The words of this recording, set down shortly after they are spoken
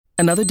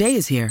Another day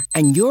is here,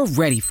 and you're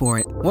ready for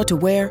it. What to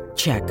wear?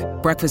 Check.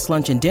 Breakfast,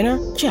 lunch, and dinner?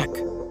 Check.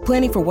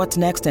 Planning for what's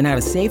next and how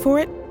to save for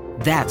it?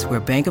 That's where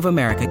Bank of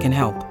America can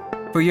help.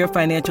 For your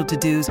financial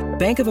to-dos,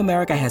 Bank of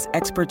America has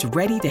experts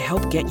ready to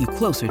help get you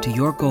closer to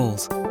your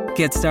goals.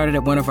 Get started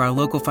at one of our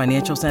local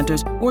financial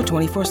centers or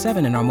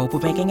 24/7 in our mobile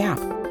banking app.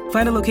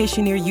 Find a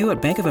location near you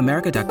at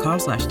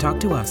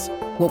bankofamerica.com/talktous.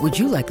 What would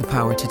you like the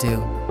power to do?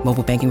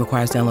 Mobile banking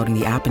requires downloading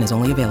the app and is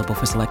only available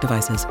for select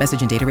devices.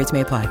 Message and data rates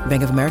may apply.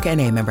 Bank of America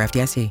N.A., member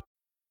FDIC.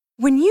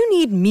 When you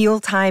need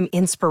mealtime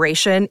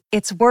inspiration,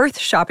 it's worth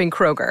shopping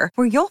Kroger,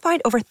 where you'll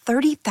find over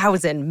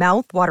 30,000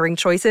 mouth-watering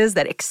choices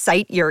that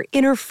excite your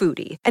inner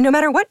foodie. And no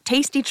matter what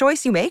tasty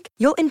choice you make,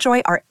 you'll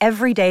enjoy our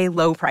everyday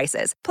low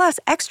prices, plus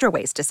extra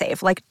ways to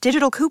save, like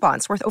digital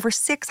coupons worth over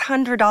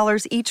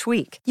 $600 each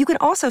week. You can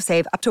also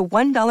save up to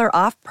 $1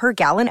 off per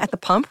gallon at the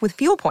pump with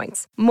fuel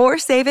points. More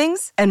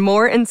savings and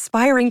more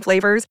inspiring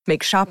flavors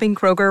make shopping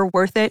Kroger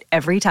worth it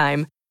every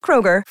time.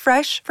 Kroger,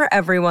 fresh for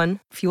everyone.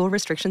 Fuel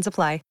restrictions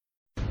apply.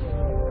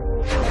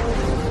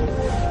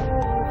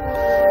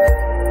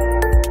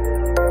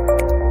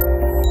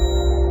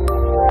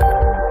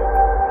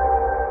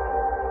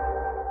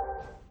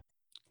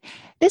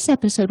 This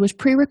episode was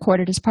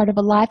pre-recorded as part of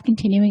a live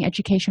continuing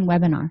education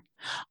webinar.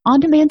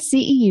 On-demand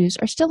CEUs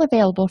are still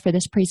available for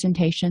this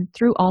presentation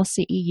through All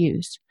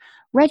CEUs.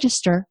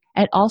 Register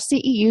at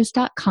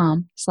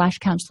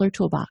allceus.com/counselor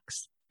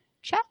toolbox.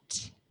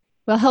 Chat.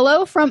 Well,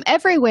 hello from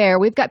everywhere.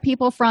 We've got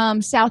people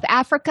from South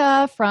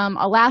Africa, from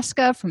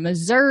Alaska, from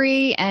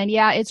Missouri, and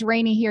yeah, it's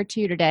rainy here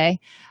too today.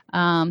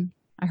 I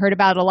heard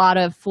about a lot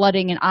of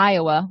flooding in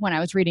Iowa when I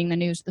was reading the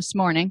news this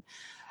morning.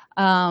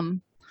 Hi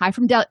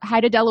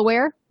to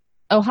Delaware.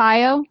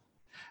 Ohio.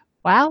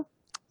 Wow.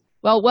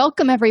 Well,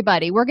 welcome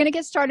everybody. We're going to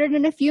get started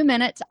in a few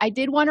minutes. I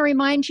did want to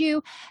remind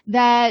you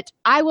that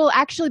I will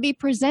actually be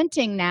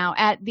presenting now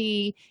at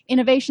the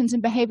Innovations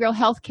in Behavioral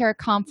Healthcare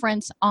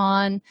Conference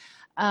on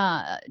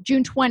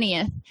June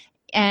 20th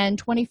and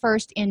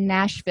 21st in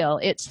Nashville.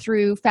 It's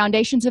through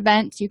Foundations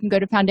Events. You can go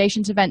to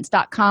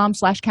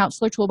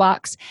foundationsevents.com/counselor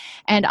toolbox,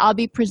 and I'll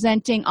be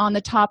presenting on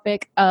the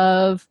topic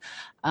of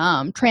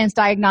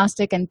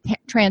transdiagnostic and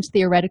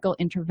transtheoretical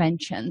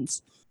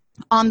interventions.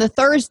 On the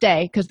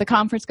Thursday, because the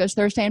conference goes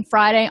Thursday and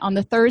Friday, on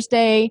the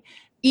Thursday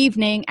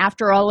evening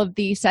after all of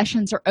the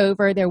sessions are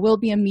over, there will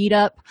be a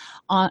meetup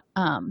on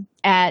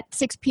at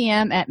 6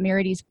 p.m. at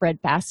Merity's Bread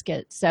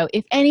Basket. So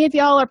if any of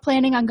y'all are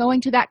planning on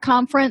going to that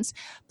conference,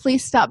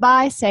 please stop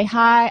by, say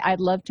hi. I'd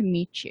love to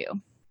meet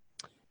you.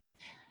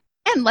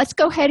 And let's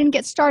go ahead and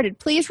get started.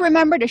 Please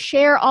remember to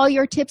share all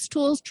your tips,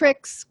 tools,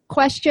 tricks,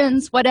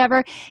 questions,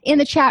 whatever, in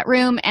the chat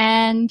room.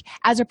 And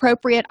as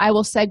appropriate, I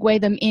will segue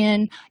them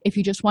in. If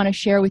you just want to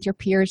share with your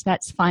peers,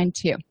 that's fine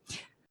too.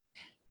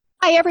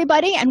 Hi,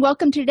 everybody, and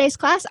welcome to today's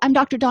class. I'm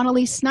Dr.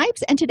 Dawn-Elise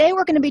Snipes, and today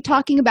we're going to be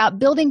talking about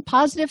building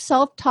positive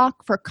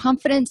self-talk for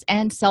confidence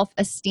and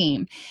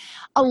self-esteem.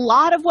 A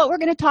lot of what we're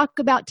going to talk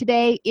about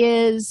today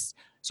is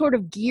sort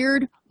of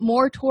geared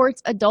more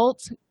towards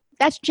adults.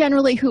 That's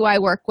generally who I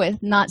work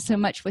with, not so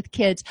much with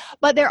kids.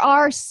 But there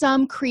are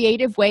some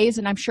creative ways,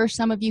 and I'm sure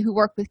some of you who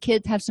work with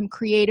kids have some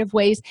creative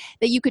ways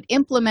that you could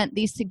implement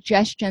these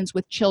suggestions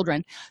with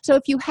children. So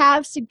if you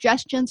have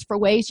suggestions for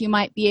ways you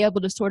might be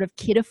able to sort of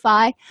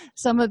kidify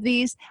some of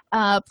these,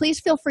 please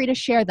feel free to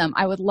share them.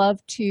 I would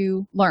love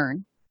to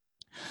learn.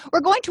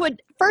 We're going to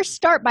first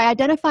start by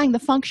identifying the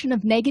function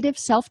of negative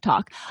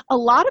self-talk. A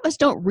lot of us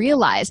don't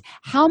realize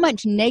how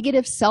much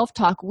negative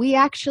self-talk we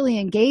actually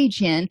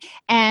engage in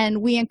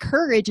and we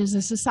encourage as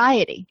a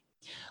society.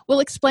 We'll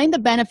explain the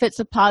benefits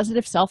of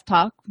positive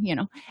self-talk,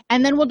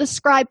 and then we'll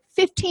describe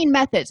 15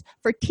 methods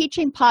for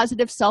teaching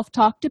positive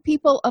self-talk to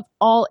people of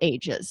all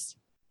ages.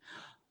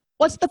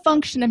 What's the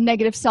function of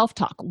negative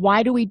self-talk?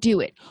 Why do we do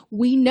it?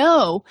 We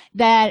know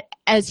that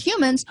as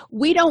humans,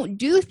 we don't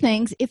do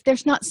things if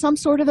there's not some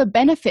sort of a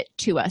benefit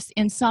to us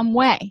in some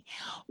way.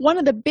 One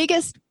of the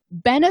biggest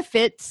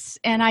benefits,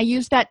 and I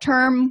use that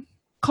term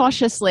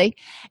cautiously,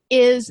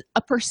 is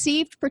a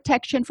perceived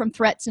protection from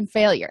threats and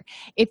failure.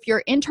 If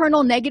your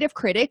internal negative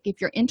critic, if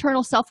your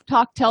internal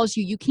self-talk tells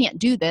you you can't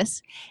do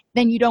this,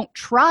 then you don't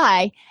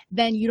try,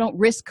 then you don't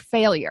risk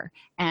failure.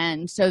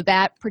 And so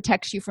that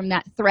protects you from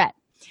that threat.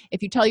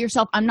 If you tell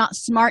yourself, I'm not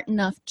smart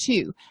enough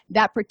to,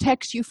 that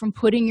protects you from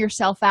putting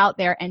yourself out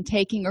there and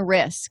taking a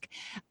risk.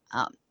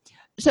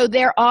 So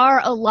there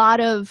are a lot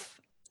of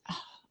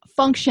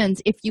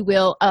functions, if you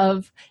will,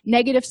 of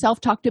negative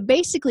self-talk to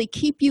basically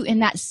keep you in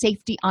that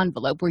safety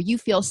envelope where you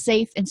feel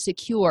safe and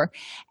secure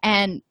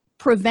and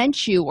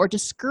prevent you or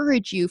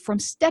discourage you from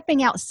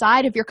stepping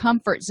outside of your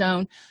comfort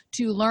zone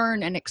to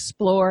learn and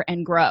explore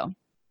and grow.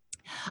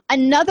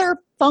 Another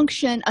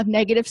function of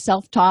negative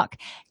self-talk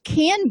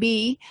can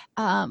be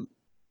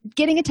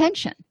getting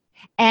attention.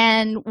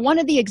 And one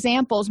of the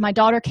examples, my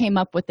daughter came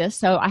up with this,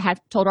 so I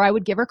have told her I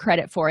would give her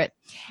credit for it.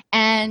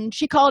 And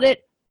she called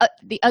it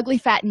the ugly,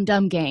 fat, and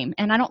dumb game.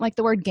 And I don't like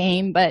the word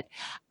game, but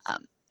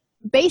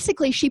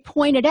basically she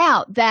pointed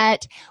out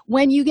that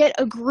when you get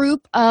a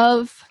group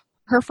of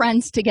her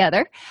friends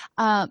together,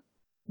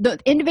 the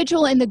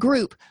individual in the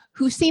group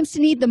who seems to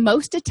need the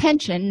most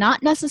attention,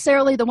 not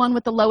necessarily the one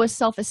with the lowest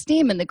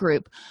self-esteem in the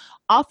group,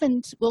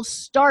 often will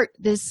start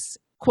this,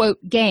 quote,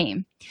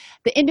 game.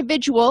 The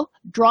individual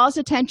draws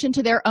attention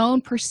to their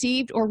own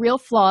perceived or real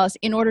flaws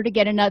in order to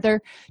get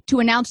another to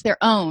announce their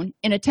own,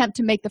 in an attempt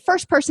to make the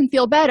first person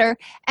feel better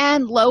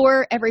and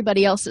lower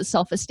everybody else's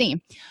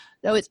self-esteem.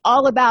 So it's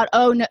all about,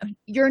 oh, no,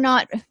 you're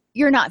not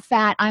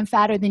fat, I'm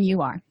fatter than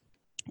you are.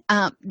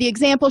 The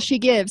example she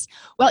gives,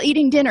 while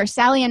eating dinner,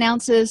 Sally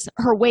announces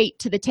her weight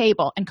to the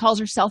table and calls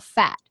herself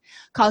fat,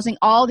 causing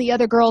all the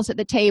other girls at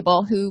the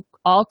table, who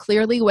all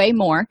clearly weigh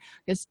more,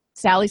 because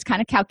Sally's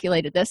kind of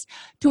calculated this,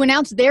 to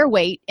announce their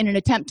weight in an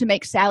attempt to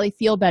make Sally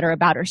feel better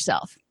about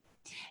herself.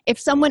 If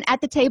someone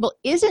at the table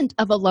isn't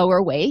of a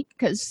lower weight,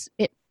 because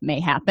it may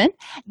happen,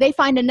 they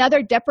find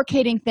another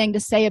deprecating thing to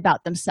say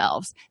about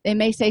themselves. They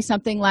may say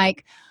something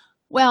like,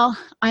 well,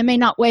 I may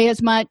not weigh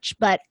as much,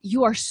 but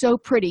you are so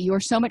pretty. You are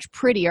so much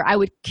prettier. I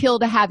would kill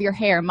to have your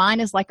hair.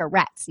 Mine is like a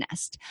rat's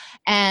nest.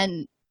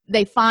 And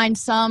they find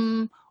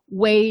some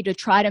way to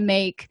try to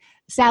make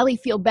Sally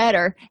feel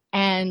better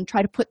and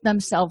try to put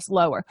themselves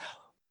lower.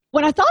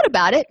 When I thought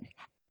about it,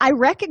 I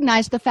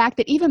recognized the fact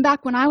that even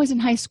back when I was in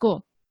high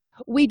school,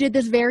 we did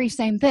this very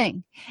same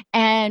thing.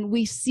 And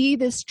we see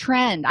this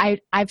trend.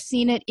 I've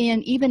seen it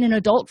even in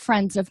adult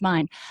friends of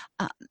mine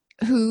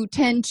who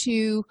tend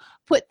to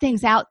put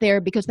things out there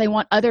because they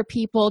want other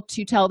people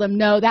to tell them,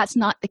 no, that's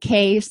not the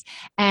case,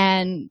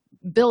 and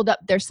build up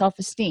their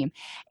self-esteem.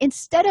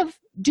 Instead of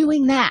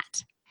doing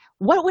that,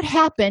 what would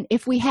happen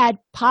if we had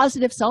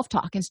positive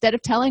self-talk? Instead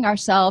of telling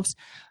ourselves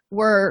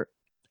we're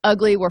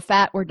ugly, we're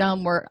fat, we're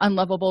dumb, we're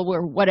unlovable,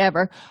 we're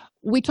whatever,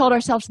 we told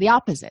ourselves the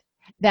opposite,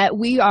 that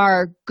we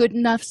are good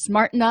enough,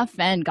 smart enough,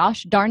 and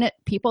gosh darn it,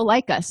 people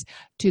like us,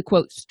 to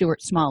quote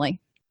Stuart Smalley.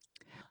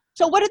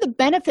 So what are the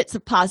benefits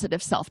of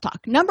positive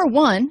self-talk? Number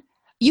one,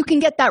 you can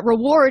get that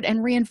reward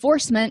and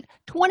reinforcement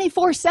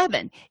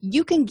 24/7.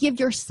 You can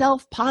give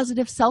yourself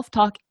positive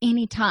self-talk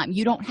anytime.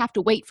 You don't have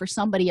to wait for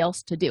somebody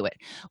else to do it.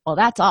 Well,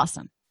 that's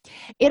awesome.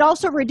 It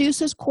also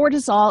reduces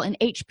cortisol and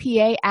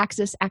HPA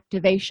axis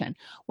activation.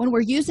 When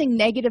we're using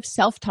negative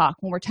self-talk,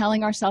 when we're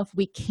telling ourselves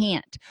we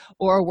can't,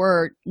 or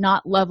we're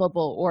not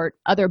lovable, or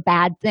other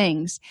bad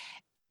things,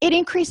 it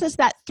increases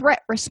that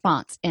threat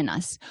response in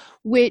us,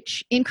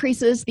 which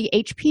increases the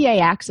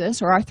HPA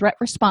axis, or our threat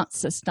response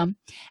system,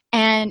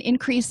 and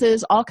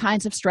increases all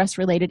kinds of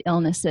stress-related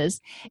illnesses.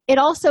 It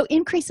also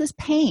increases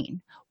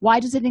pain.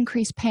 Why does it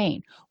increase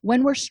pain?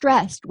 When we're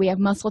stressed, we have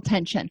muscle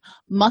tension.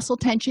 Muscle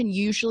tension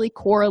usually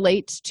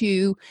correlates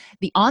to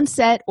the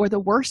onset or the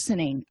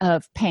worsening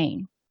of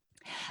pain.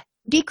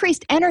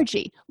 Decreased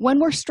energy. When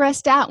we're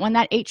stressed out, when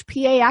that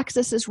HPA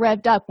axis is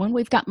revved up, when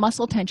we've got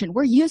muscle tension,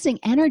 we're using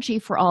energy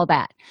for all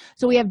that.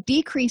 So we have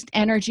decreased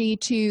energy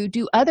to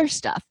do other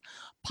stuff.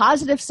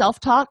 Positive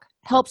self-talk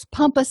helps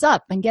pump us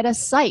up and get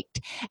us psyched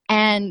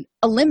and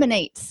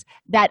eliminates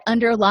that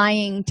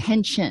underlying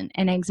tension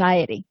and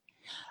anxiety.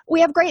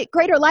 We have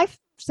greater life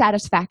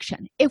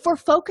satisfaction. If we're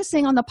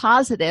focusing on the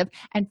positive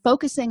and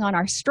focusing on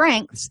our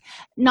strengths,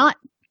 not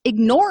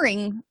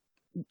ignoring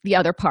the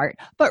other part,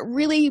 but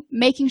really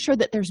making sure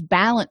that there's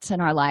balance in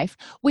our life,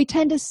 we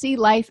tend to see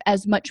life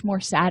as much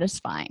more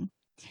satisfying.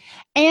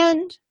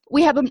 And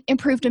we have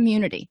improved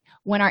immunity.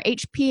 When our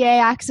HPA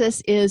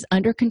axis is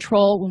under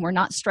control, when we're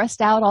not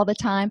stressed out all the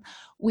time,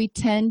 we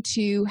tend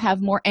to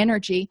have more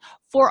energy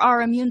for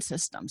our immune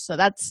system. So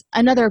that's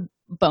another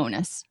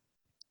bonus.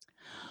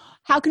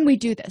 How can we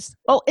do this?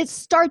 Well, it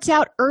starts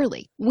out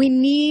early. We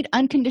need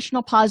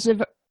unconditional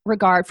positive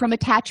regard from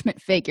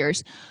attachment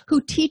figures who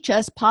teach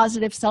us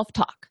positive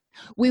self-talk.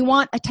 We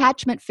want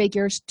attachment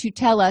figures to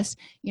tell us,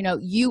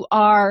 you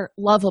are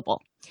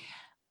lovable.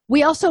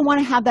 We also want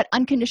to have that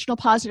unconditional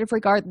positive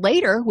regard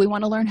later. We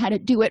want to learn how to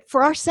do it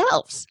for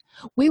ourselves.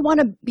 We want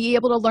to be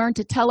able to learn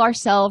to tell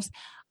ourselves,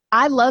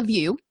 I love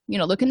you,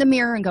 look in the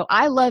mirror and go,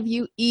 I love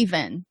you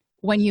even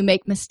when you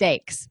make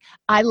mistakes.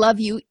 I love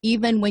you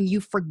even when you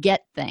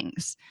forget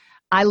things.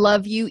 I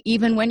love you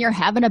even when you're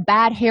having a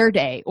bad hair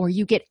day, or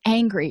you get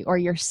angry, or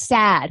you're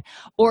sad,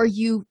 or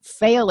you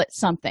fail at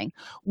something.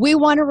 We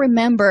want to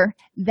remember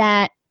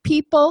that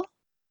people,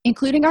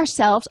 including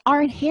ourselves,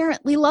 are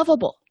inherently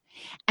lovable.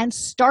 And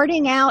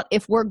starting out,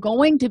 if we're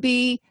going to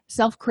be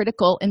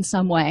self-critical in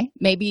some way,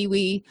 maybe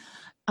we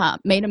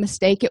made a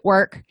mistake at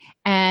work,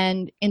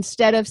 and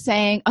instead of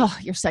saying, oh,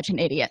 you're such an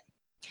idiot,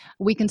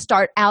 we can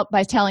start out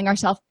by telling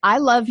ourselves, I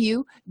love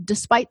you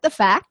despite the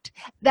fact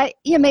that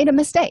you made a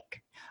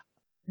mistake.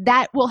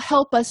 That will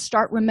help us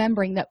start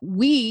remembering that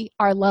we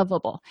are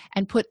lovable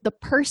and put the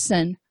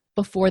person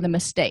before the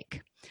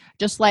mistake.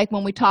 Just like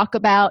when we talk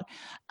about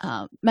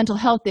mental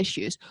health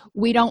issues,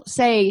 we don't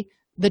say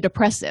the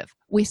depressive.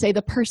 We say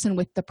the person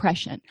with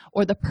depression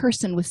or the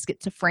person with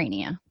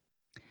schizophrenia.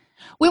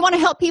 We want to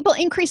help people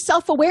increase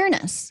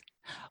self-awareness.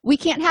 We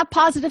can't have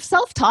positive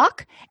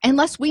self-talk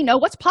unless we know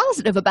what's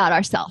positive about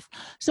ourselves.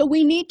 So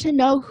we need to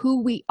know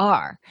who we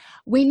are.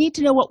 We need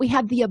to know what we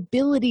have the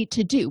ability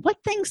to do.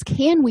 What things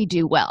can we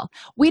do well?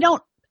 We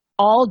don't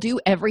all do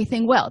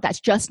everything well.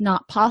 That's just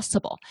not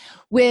possible.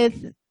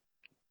 With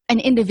an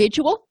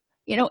individual.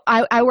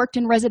 I worked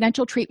in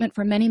residential treatment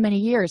for many, many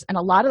years, and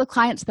a lot of the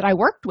clients that I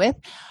worked with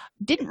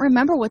didn't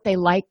remember what they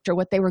liked or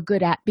what they were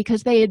good at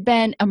because they had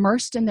been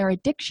immersed in their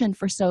addiction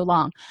for so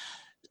long.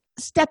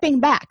 Stepping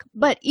back,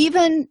 but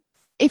even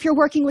if you're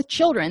working with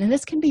children, and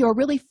this can be a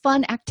really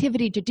fun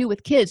activity to do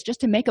with kids, just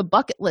to make a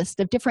bucket list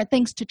of different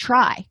things to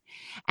try.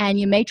 And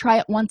you may try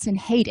it once and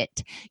hate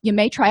it. You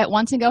may try it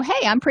once and go,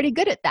 hey, I'm pretty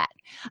good at that.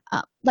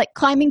 Like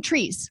climbing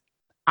trees.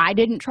 I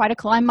didn't try to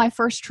climb my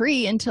first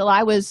tree until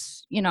I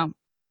was,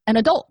 an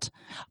adult,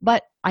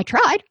 but I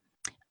tried.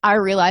 I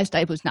realized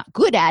I was not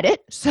good at it,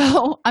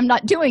 so I'm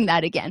not doing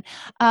that again.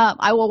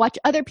 I will watch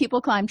other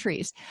people climb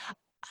trees.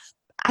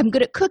 I'm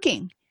good at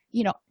cooking.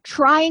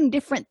 Trying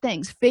different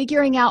things,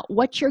 figuring out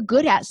what you're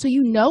good at so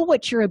you know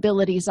what your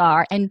abilities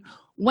are. And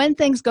when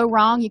things go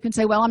wrong, you can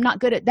say, well, I'm not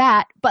good at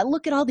that, but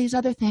look at all these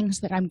other things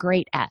that I'm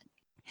great at.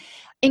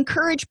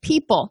 Encourage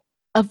people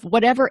of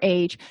whatever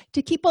age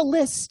to keep a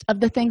list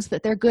of the things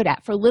that they're good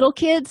at. For little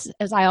kids,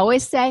 as I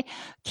always say,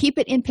 keep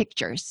it in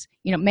pictures.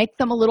 Make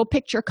them a little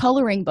picture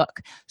coloring book.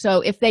 So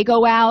if they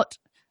go out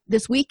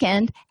this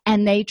weekend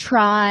and they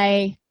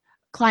try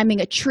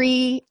climbing a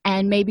tree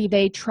and maybe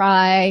they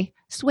try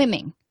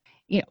swimming,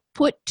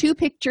 put 2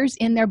 pictures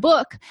in their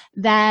book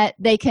that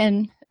they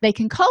can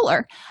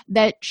color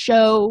that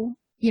show,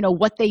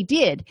 what they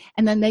did.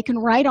 And then they can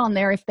write on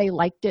there if they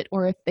liked it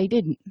or if they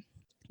didn't.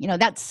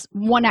 That's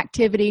one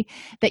activity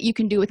that you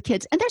can do with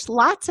kids. And there's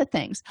lots of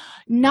things.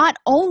 Not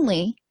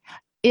only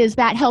is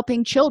that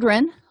helping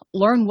children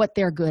learn what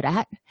they're good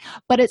at,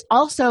 but it's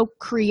also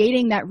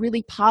creating that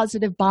really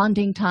positive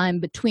bonding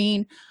time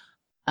between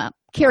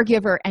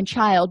caregiver and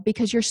child,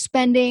 because you're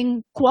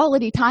spending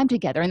quality time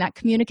together, and that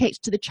communicates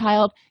to the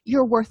child,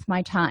 you're worth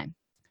my time.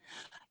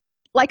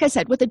 Like I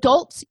said, with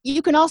adults,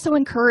 you can also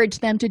encourage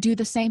them to do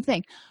the same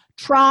thing.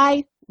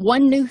 Try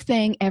one new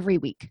thing every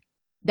week.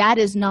 That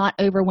is not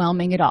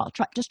overwhelming at all.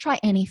 Just try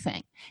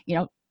anything.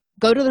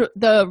 Go to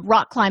the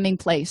rock climbing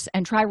place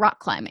and try rock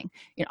climbing.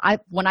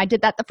 When I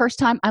did that the first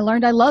time, I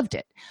learned I loved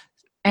it.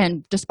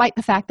 And despite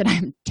the fact that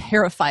I'm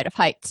terrified of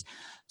heights.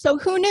 So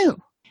who knew?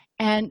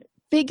 And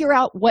figure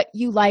out what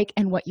you like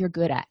and what you're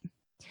good at.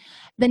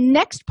 The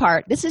next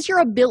part, this is your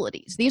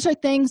abilities. These are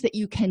things that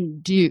you can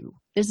do.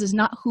 This is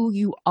not who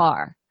you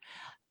are.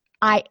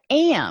 I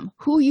am.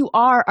 Who you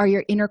are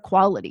your inner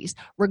qualities,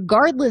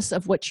 regardless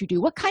of what you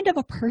do. What kind of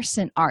a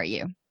person are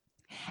you?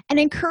 And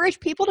encourage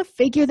people to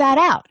figure that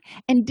out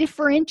and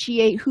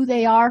differentiate who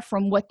they are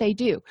from what they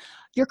do.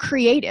 You're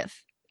creative,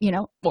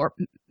 or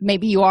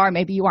maybe you are,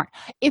 maybe you aren't.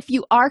 If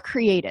you are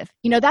creative,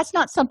 that's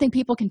not something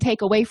people can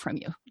take away from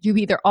you. You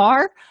either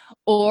are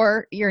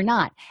or you're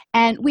not.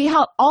 And we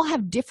all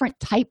have different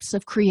types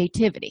of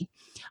creativity.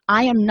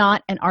 I am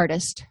not an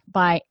artist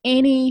by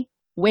any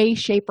way,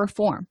 shape, or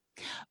form,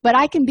 but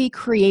I can be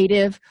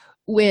creative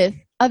with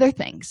other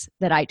things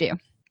that I do.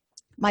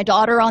 My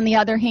daughter, on the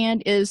other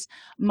hand, is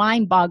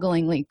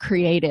mind-bogglingly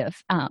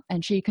creative,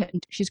 and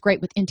she's great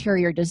with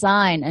interior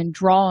design and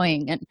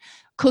drawing and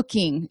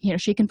cooking.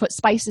 She can put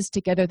spices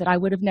together that I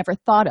would have never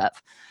thought of.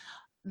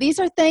 These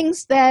are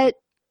things that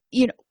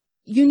you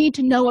need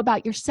to know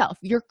about yourself.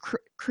 You're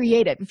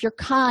creative. If you're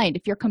kind,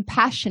 if you're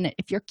compassionate,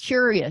 if you're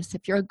curious,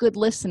 if you're a good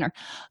listener,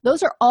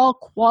 those are all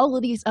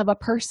qualities of a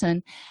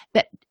person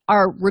that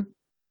are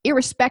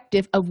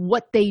irrespective of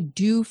what they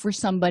do for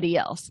somebody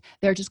else.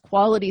 They're just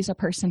qualities a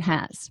person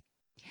has.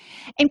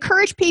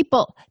 Encourage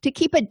people to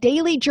keep a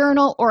daily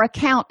journal or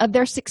account of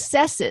their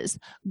successes,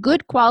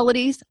 good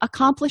qualities,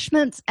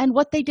 accomplishments, and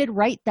what they did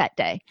right that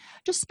day.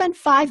 Just spend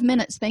 5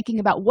 minutes thinking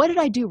about, what did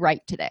I do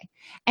right today?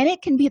 And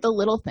it can be the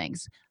little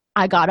things.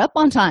 I got up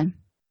on time.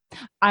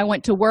 I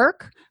went to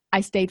work.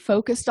 I stayed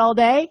focused all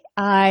day.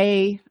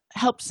 I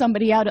helped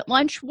somebody out at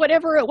lunch,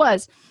 whatever it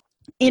was,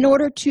 in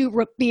order to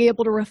be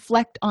able to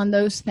reflect on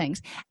those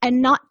things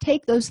and not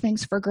take those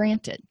things for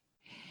granted.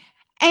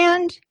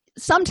 And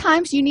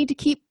sometimes you need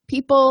to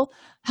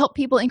help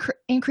people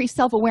increase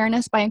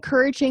self-awareness by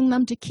encouraging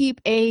them to keep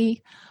a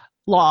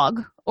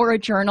log or a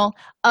journal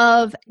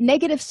of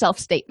negative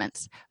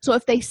self-statements. So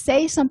if they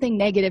say something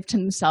negative to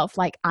themselves,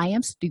 like I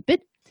am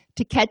stupid,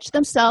 to catch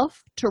themselves,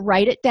 to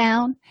write it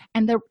down,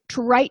 and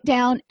to write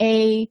down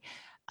a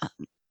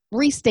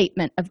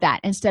restatement of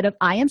that. Instead of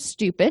I am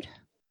stupid,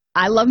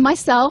 I love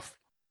myself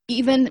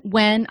even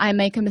when I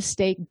make a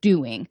mistake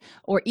doing,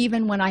 or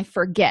even when I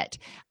forget.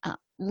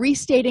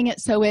 Restating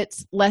it so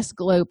it's less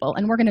global.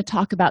 And we're going to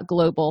talk about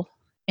global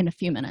in a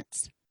few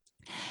minutes.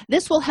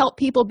 This will help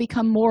people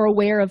become more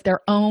aware of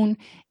their own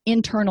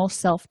internal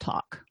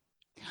self-talk.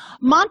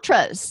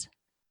 Mantras.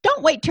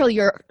 Don't wait till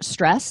you're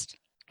stressed.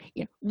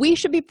 We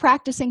should be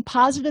practicing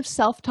positive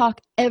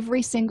self-talk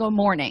every single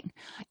morning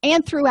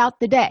and throughout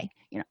the day.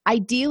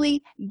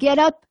 Ideally, get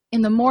up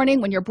in the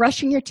morning when you're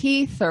brushing your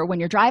teeth or when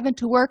you're driving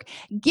to work.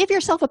 Give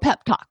yourself a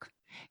pep talk.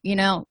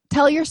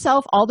 Tell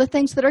yourself all the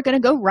things that are going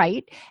to go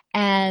right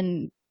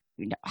and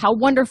how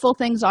wonderful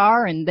things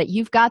are and that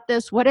you've got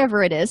this,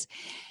 whatever it is,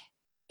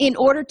 in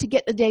order to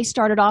get the day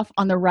started off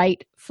on the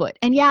right foot.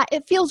 And yeah,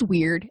 it feels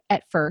weird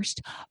at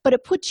first, but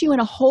it puts you in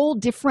a whole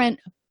different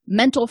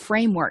mental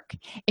framework.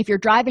 If you're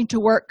driving to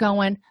work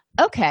going,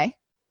 okay,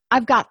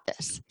 I've got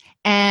this.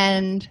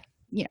 And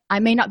I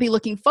may not be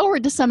looking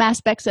forward to some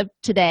aspects of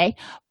today,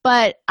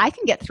 but I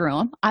can get through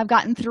them. I've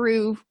gotten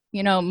through,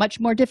 much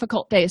more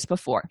difficult days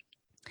before.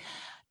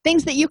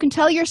 Things that you can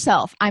tell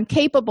yourself: I'm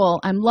capable,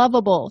 I'm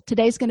lovable,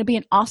 today's going to be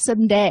an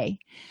awesome day.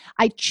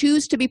 I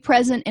choose to be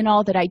present in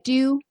all that I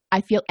do. I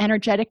feel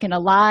energetic and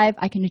alive.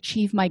 I can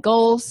achieve my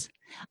goals.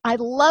 I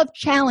love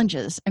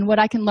challenges and what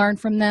I can learn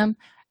from them.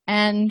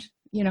 And,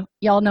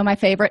 y'all know my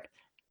favorite: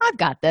 I've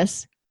got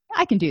this.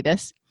 I can do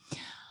this.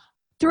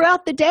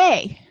 Throughout the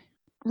day,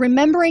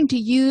 remembering to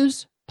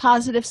use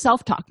positive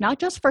self-talk, not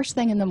just first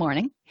thing in the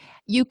morning.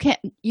 You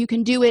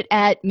can do it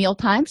at meal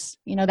times.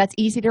 That's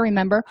easy to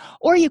remember.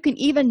 Or you can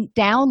even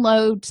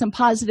download some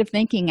positive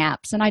thinking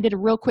apps. And I did a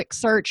real quick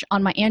search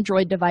on my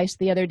Android device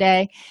the other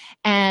day,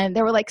 and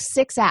there were like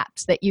 6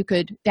 apps that you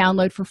could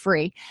download for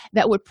free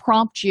that would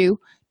prompt you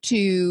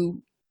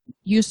to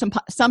use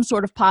some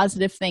sort of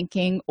positive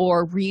thinking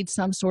or read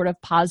some sort of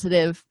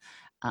positive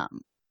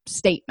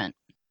statement.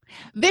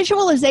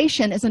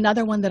 Visualization is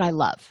another one that I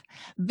love.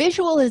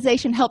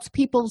 Visualization helps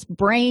people's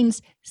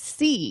brains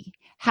see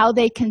how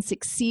they can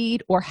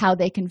succeed or how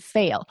they can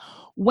fail.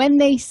 When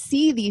they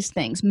see these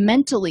things,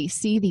 mentally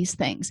see these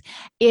things,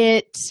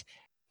 it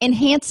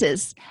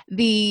enhances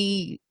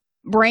the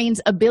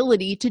brain's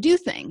ability to do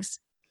things.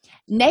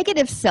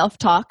 Negative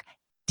self-talk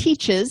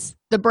teaches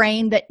the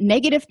brain that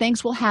negative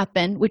things will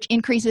happen, which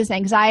increases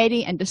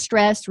anxiety and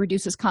distress,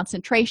 reduces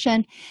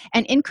concentration,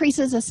 and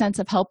increases a sense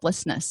of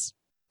helplessness.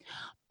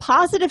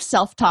 Positive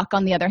self-talk,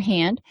 on the other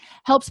hand,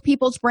 helps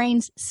people's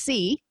brains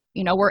see,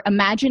 we're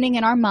imagining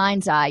in our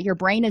mind's eye, your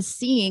brain is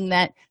seeing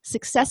that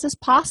success is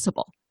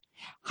possible.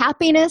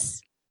 Happiness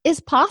is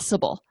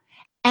possible.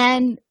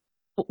 And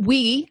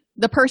we,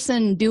 the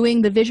person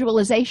doing the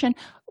visualization,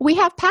 we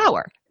have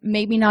power.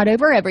 Maybe not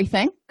over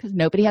everything, because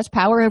nobody has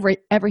power over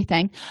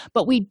everything,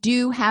 but we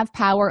do have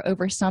power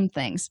over some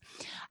things.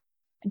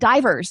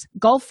 Divers,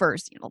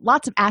 golfers,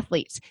 lots of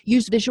athletes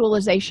use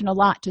visualization a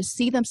lot to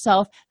see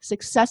themselves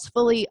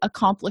successfully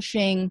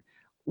accomplishing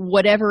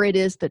whatever it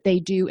is that they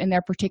do in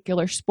their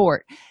particular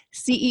sport.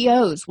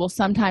 CEOs will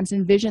sometimes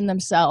envision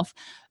themselves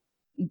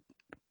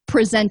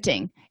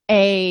presenting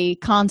a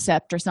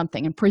concept or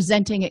something and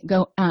presenting it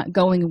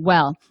going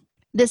well.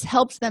 This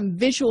helps them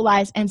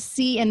visualize and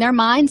see in their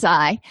mind's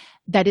eye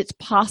that it's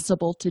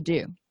possible to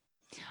do.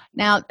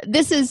 Now,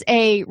 this is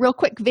a real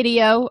quick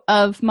video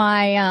of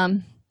my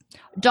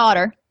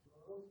daughter.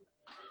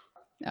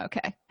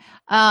 Okay.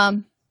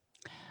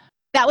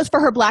 That was for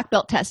her black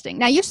belt testing.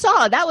 Now, you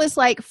saw that was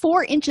like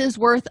 4 inches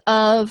worth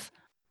of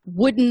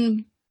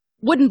wooden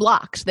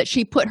blocks that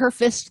she put her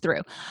fist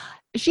through.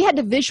 She had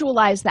to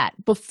visualize that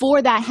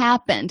before that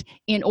happened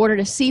in order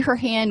to see her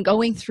hand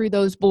going through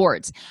those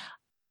boards.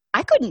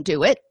 I couldn't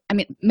do it. I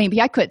mean,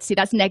 maybe I could. See,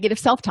 that's negative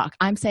self-talk.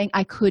 I'm saying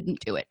I couldn't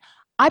do it.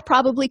 I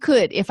probably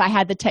could if I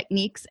had the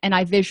techniques and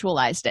I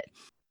visualized it.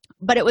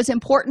 But it was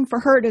important for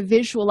her to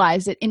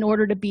visualize it in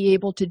order to be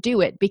able to do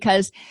it,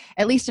 because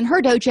at least in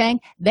her dojang,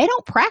 they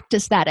don't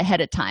practice that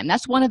ahead of time.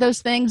 That's one of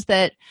those things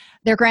that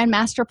their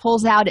grandmaster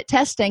pulls out at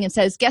testing and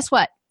says, guess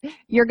what?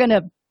 You're going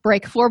to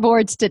break 4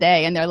 boards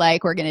today. And they're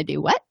like, we're going to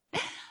do what?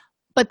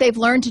 But they've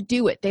learned to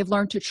do it. They've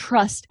learned to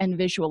trust and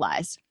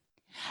visualize.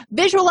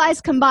 Visualize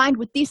combined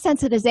with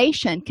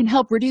desensitization can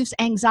help reduce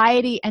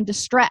anxiety and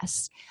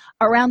distress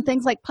around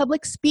things like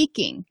public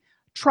speaking,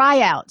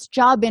 tryouts,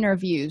 job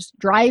interviews,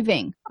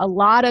 driving. A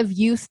lot of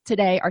youth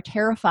today are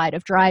terrified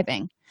of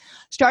driving.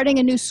 Starting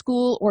a new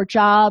school or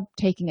job,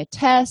 taking a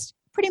test,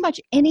 pretty much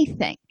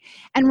anything.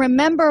 And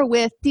remember,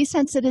 with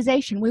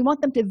desensitization, we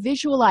want them to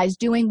visualize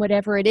doing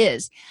whatever it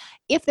is.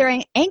 If they're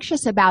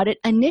anxious about it,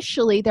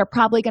 initially, they're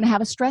probably going to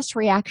have a stress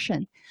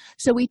reaction.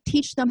 So we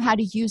teach them how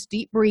to use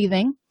deep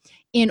breathing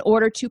in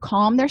order to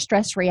calm their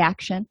stress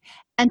reaction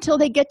until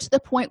they get to the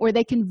point where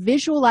they can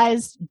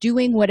visualize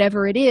doing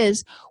whatever it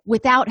is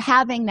without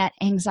having that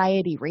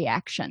anxiety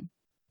reaction.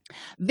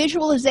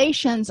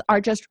 Visualizations are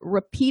just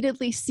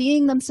repeatedly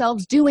seeing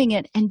themselves doing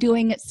it and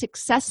doing it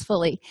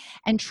successfully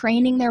and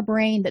training their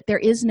brain that there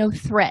is no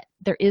threat,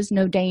 there is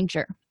no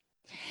danger.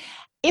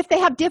 If they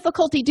have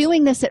difficulty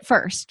doing this at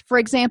first, for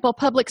example,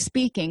 public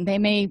speaking, they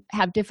may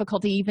have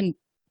difficulty even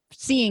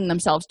seeing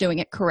themselves doing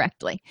it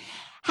correctly.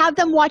 Have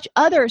them watch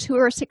others who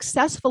are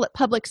successful at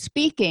public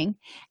speaking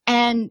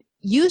and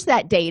use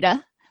that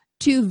data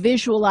to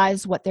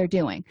visualize what they're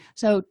doing.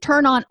 So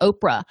turn on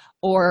Oprah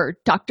or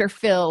Dr.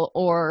 Phil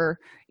or,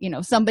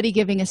 somebody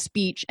giving a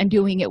speech and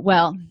doing it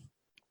well.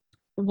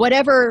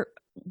 Whatever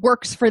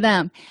works for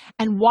them,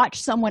 and watch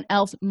someone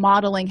else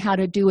modeling how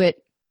to do it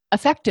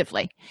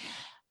effectively.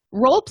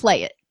 Role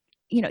play it.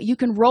 You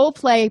can role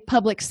play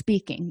public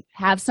speaking.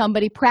 Have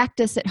somebody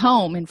practice at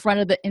home in front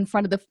of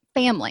the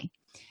family.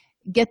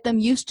 Get them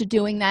used to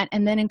doing that,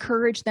 and then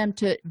encourage them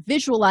to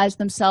visualize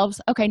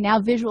themselves. Okay, now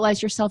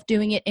visualize yourself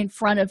doing it in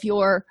front of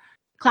your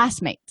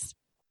classmates.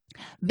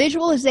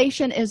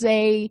 Visualization is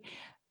a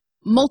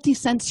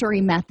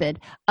multisensory method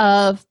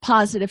of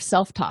positive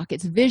self-talk.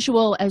 It's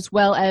visual as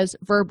well as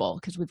verbal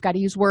because we've got to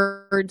use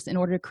words in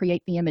order to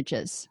create the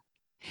images.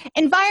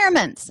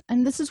 Environments,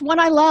 and this is one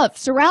I love.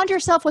 Surround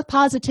yourself with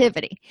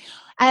positivity.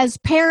 As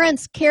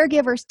parents,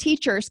 caregivers,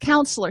 teachers,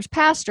 counselors,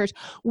 pastors,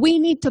 we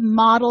need to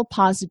model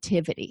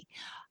positivity.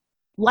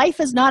 Life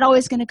is not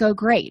always going to go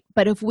great,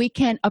 but if we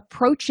can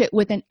approach it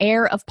with an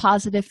air of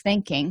positive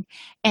thinking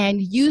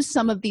and use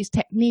some of these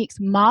techniques,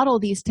 model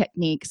these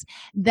techniques,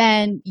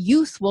 then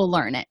youth will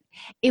learn it.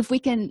 If we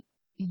can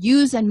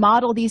use and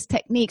model these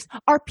techniques,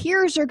 our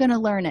peers are going to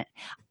learn it.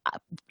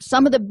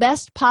 Some of the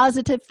best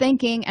positive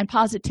thinking and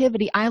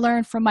positivity I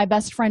learned from my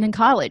best friend in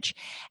college,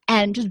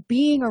 and just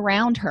being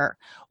around her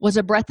was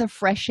a breath of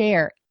fresh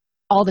air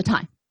all the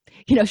time.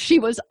 She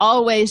was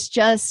always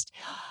just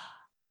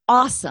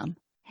awesome,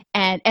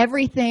 and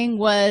everything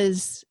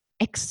was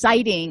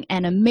exciting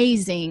and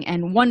amazing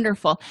and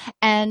wonderful.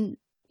 And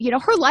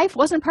her life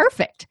wasn't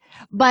perfect,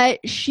 but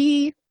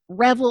she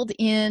reveled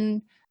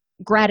in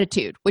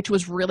gratitude, which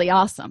was really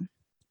awesome.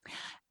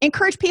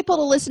 Encourage people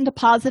to listen to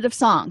positive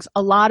songs.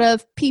 A lot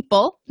of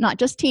people, not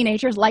just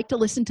teenagers, like to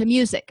listen to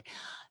music.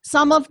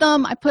 Some of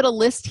them, I put a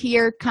list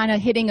here kind of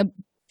hitting a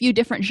few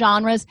different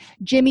genres.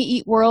 Jimmy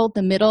Eat World,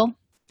 The Middle.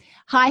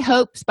 High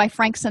Hopes by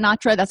Frank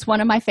Sinatra. That's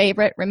one of my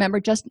favorite. Remember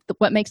just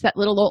what makes that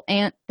little old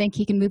ant think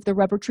he can move the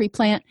rubber tree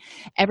plant?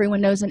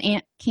 Everyone knows an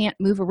ant can't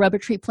move a rubber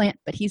tree plant,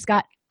 but he's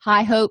got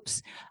high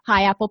hopes,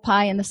 high apple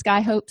pie in the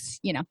sky hopes,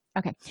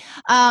 okay.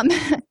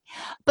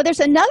 But there's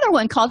another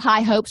one called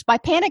High Hopes by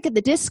Panic at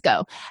the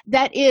Disco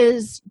that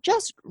is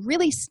just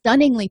really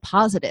stunningly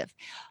positive.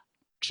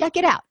 Check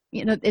it out.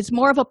 It's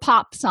more of a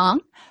pop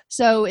song,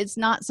 so it's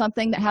not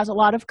something that has a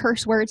lot of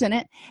curse words in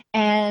it,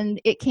 and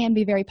it can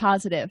be very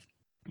positive.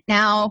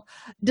 Now,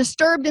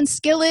 Disturbed and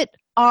Skillet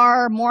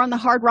are more on the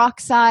hard rock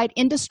side.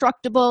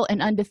 Indestructible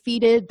and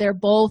Undefeated, they're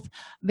both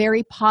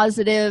very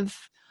positive,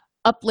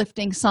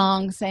 uplifting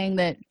songs saying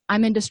that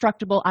I'm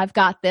indestructible, I've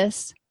got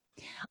this.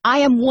 I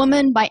Am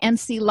Woman by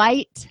MC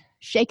Lyte,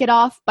 Shake It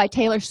Off by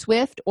Taylor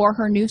Swift, or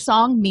her new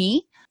song,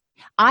 Me.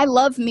 I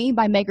Love Me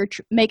by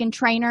Meghan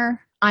Trainor,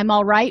 I'm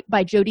All Right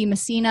by Jody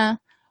Messina,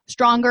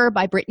 Stronger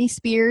by Britney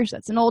Spears,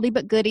 that's an oldie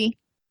but goodie.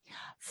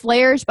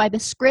 Flares by The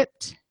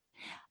Script,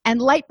 and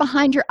Light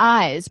Behind Your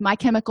Eyes, My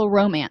Chemical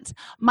Romance.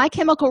 My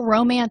Chemical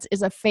Romance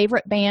is a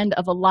favorite band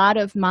of a lot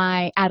of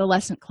my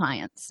adolescent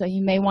clients, so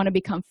you may want to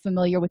become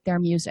familiar with their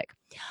music.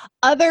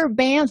 Other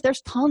bands,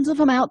 there's tons of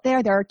them out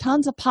there. There are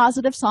tons of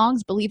positive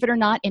songs, believe it or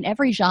not, in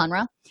every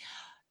genre.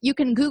 You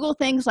can Google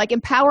things like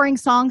empowering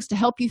songs to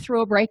help you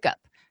through a breakup,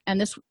 and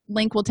this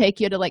link will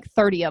take you to like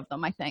 30 of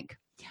them, I think.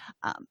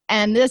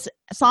 And this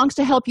songs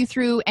to help you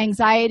through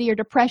anxiety or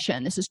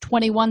depression. This is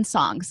 21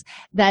 songs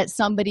that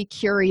somebody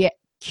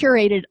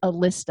curated a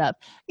list of.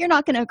 You're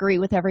not going to agree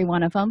with every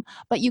one of them,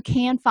 but you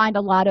can find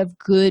a lot of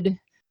good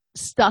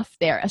stuff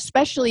there,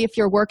 especially if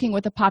you're working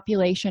with a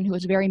population who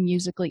is very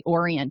musically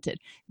oriented.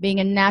 Being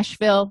in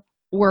Nashville,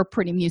 we're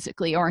pretty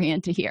musically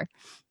oriented here.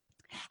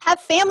 Have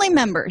family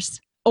members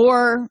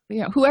or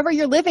whoever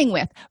you're living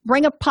with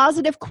bring a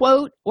positive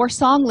quote or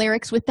song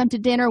lyrics with them to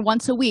dinner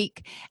once a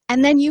week,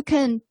 and then you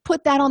can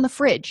put that on the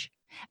fridge.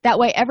 That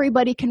way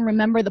everybody can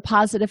remember the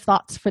positive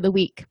thoughts for the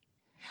week.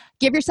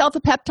 Give yourself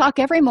a pep talk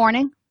every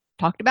morning.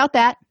 Talked about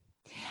that.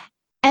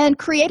 And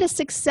create a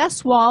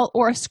success wall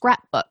or a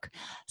scrapbook.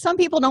 Some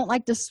people don't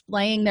like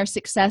displaying their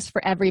success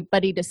for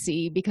everybody to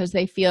see because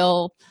they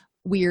feel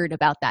weird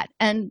about that.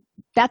 And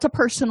that's a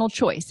personal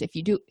choice. If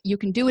you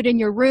can do it in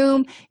your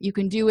room, you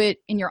can do it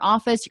in your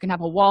office, you can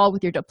have a wall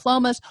with your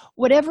diplomas,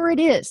 whatever it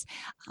is.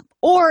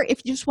 Or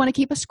if you just want to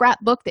keep a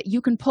scrapbook that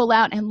you can pull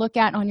out and look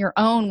at on your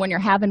own when you're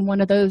having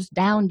one of those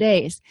down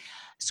days.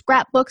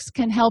 Scrapbooks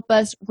can help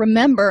us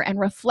remember and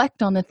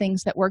reflect on the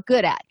things that we're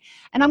good at.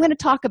 And I'm going to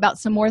talk about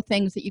some more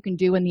things that you can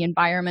do in the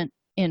environment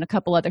in a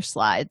couple other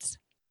slides.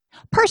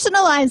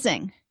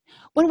 Personalizing.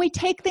 When we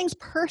take things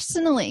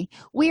personally,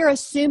 we are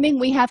assuming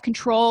we have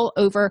control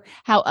over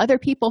how other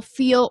people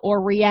feel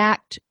or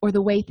react or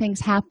the way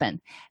things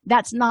happen.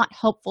 That's not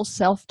helpful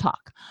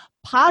self-talk.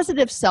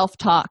 Positive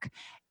self-talk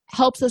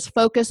helps us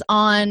focus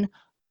on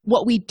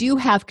what we do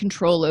have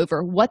control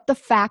over, what the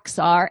facts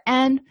are,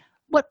 and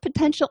what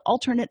potential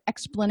alternate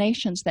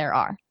explanations there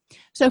are.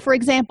 So, for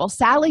example,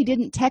 Sally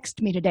didn't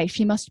text me today.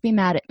 She must be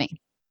mad at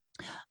me.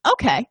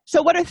 Okay,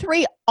 so what are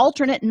 3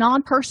 alternate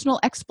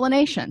non-personal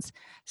explanations?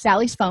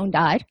 Sally's phone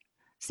died.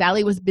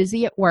 Sally was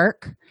busy at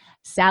work.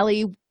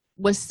 Sally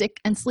was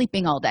sick and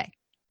sleeping all day.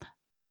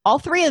 All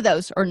 3 of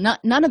those, or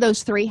none of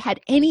those 3,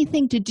 had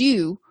anything to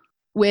do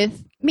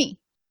with me.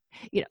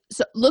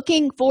 So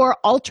looking for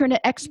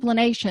alternate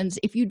explanations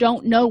if you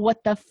don't know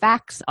what the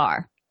facts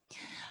are.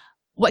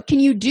 What can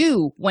you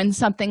do when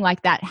something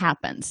like that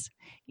happens?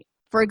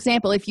 For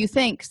example, if you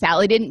think,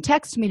 Sally didn't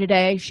text me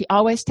today, she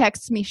always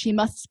texts me, she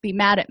must be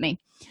mad at me.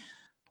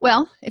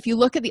 Well, if you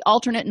look at the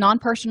alternate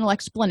non-personal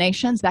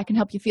explanations, that can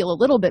help you feel a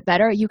little bit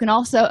better. You can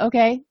also,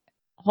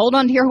 hold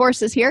on to your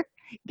horses here.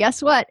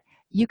 Guess what?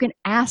 You can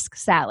ask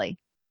Sally,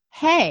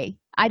 hey,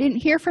 I didn't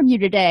hear from you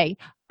today.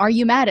 Are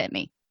you mad at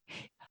me?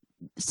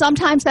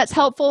 Sometimes that's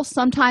helpful.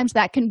 Sometimes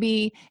that can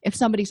be, if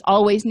somebody's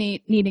always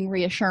needing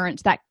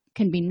reassurance, that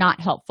can be not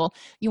helpful.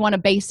 You want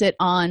to base it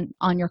on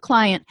your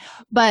client.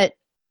 But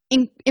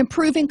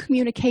improving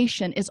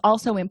communication is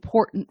also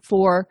important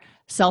for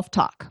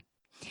self-talk.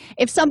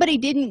 If somebody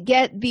didn't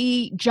get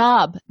the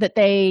job that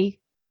they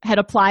had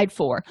applied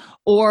for,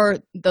 or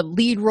the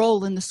lead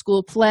role in the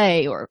school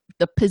play, or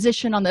the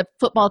position on the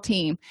football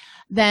team,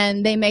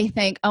 then they may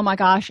think, oh my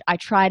gosh, I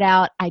tried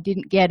out, I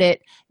didn't get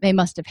it, they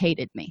must have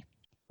hated me.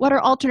 What are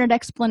alternate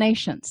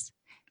explanations?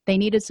 They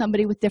needed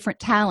somebody with different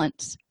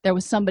talents. There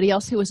was somebody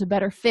else who was a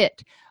better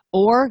fit.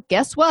 Or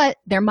guess what?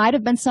 There might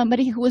have been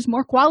somebody who was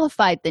more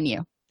qualified than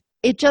you.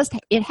 It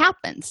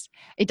happens.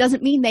 It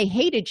doesn't mean they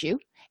hated you.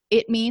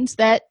 It means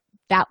that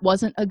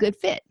wasn't a good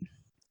fit.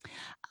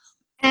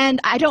 And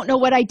I don't know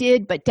what I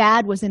did, but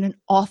Dad was in an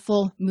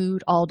awful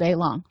mood all day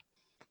long.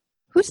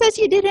 Who says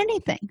you did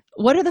anything?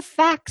 What are the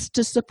facts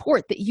to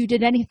support that you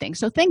did anything?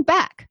 So think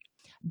back.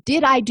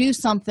 Did I do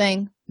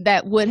something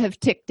that would have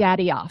ticked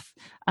Daddy off?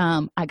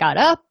 I got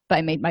up,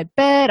 I made my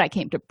bed, I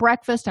came to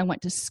breakfast, I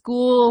went to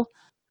school,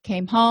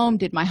 came home,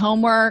 did my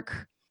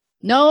homework.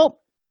 Nope,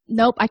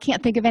 I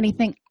can't think of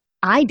anything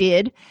I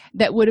did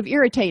that would have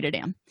irritated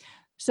him.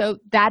 So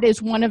that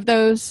is one of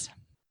those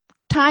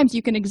times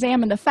you can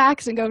examine the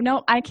facts and go,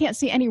 no, I can't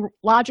see any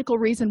logical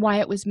reason why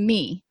it was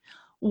me.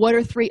 What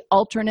are 3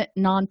 alternate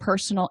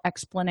non-personal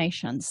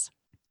explanations?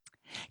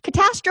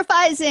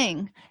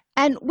 Catastrophizing.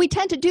 And we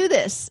tend to do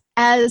this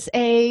as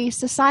a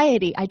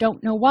society. I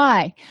don't know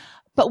why,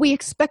 but we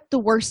expect the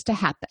worst to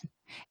happen.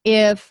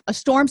 If a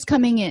storm's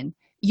coming in,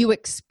 you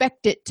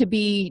expect it to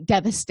be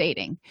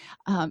devastating.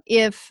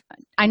 If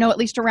I know, at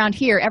least around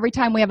here, every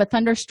time we have a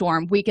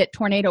thunderstorm, we get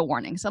tornado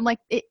warnings. I'm like,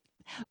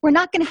 we're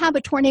not going to have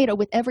a tornado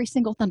with every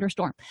single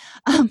thunderstorm.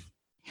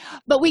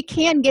 But we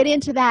can get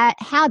into that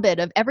habit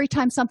of every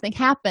time something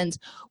happens,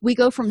 we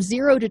go from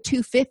 0 to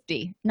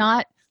 250,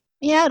 not,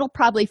 yeah, it'll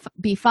probably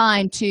be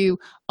fine, to,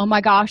 oh my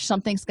gosh,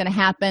 something's going to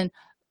happen,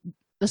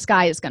 the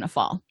sky is going to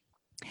fall.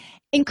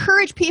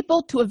 Encourage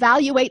people to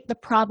evaluate the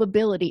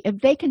probability. If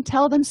they can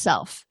tell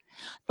themselves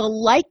the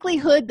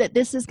likelihood that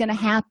this is going to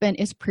happen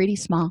is pretty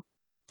small,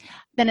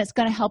 then it's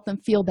going to help them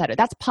feel better.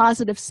 That's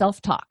positive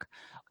self-talk.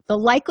 The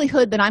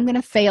likelihood that I'm going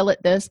to fail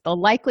at this, the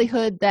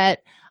likelihood that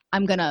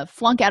I'm going to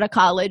flunk out of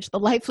college, the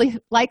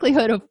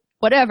likelihood of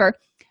whatever,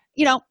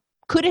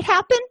 could it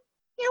happen?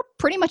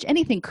 Pretty much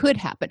anything could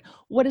happen.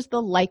 What is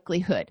the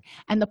likelihood?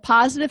 And the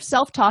positive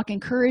self-talk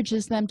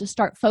encourages them to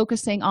start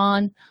focusing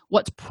on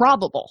what's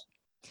probable.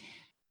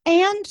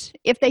 And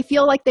if they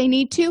feel like they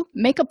need to,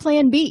 make a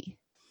plan B.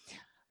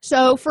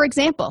 So, for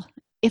example,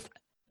 if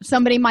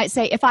somebody might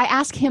say, if I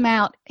ask him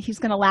out, he's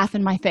going to laugh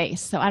in my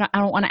face. So I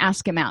don't want to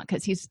ask him out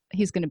because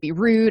he's going to be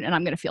rude and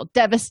I'm going to feel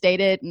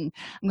devastated and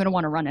I'm going to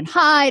want to run and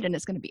hide and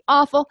it's going to be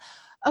awful.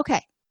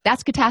 Okay,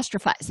 that's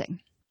catastrophizing.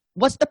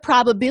 What's the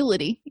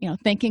probability,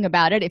 thinking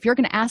about it, if you're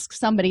going to ask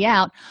somebody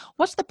out,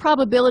 what's the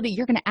probability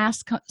you're going to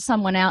ask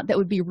someone out that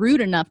would be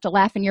rude enough to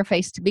laugh in your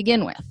face to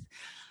begin with?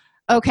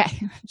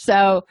 Okay,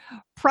 so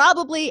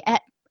probably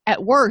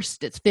at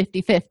worst it's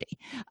 50-50,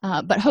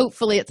 but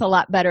hopefully it's a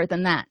lot better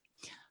than that.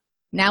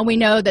 Now we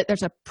know that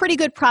there's a pretty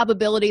good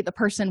probability the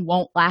person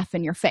won't laugh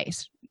in your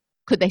face.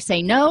 Could they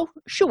say no?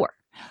 Sure,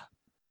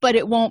 but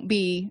it won't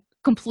be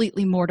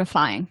completely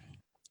mortifying.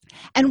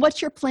 And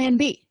what's your plan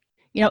B?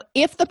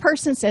 If the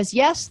person says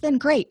yes, then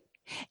great.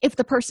 If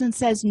the person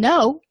says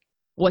no,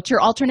 what's your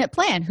alternate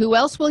plan? Who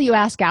else will you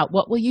ask out?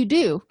 What will you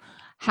do?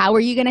 How are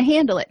you going to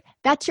handle it?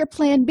 That's your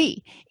plan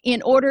B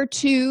in order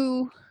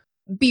to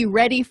be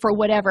ready for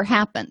whatever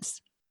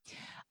happens.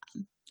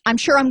 I'm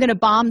sure I'm going to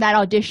bomb that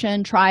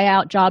audition,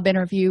 tryout, job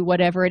interview,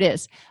 whatever it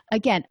is.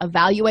 Again,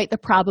 evaluate the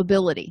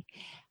probability.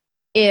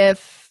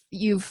 If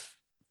you've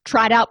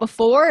tried out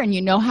before and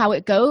you know how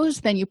it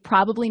goes, then you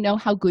probably know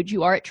how good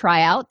you are at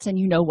tryouts and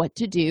you know what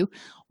to do.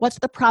 What's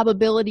the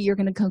probability you're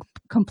going to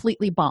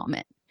completely bomb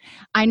it?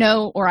 I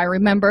know, or I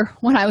remember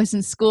when I was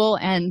in school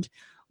and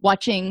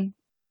watching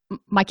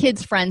my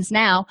kids' friends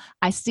now,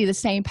 I see the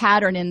same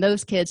pattern in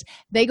those kids.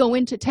 They go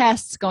into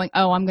tests going,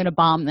 oh, I'm going to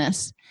bomb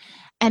this.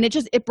 And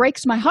it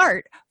breaks my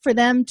heart for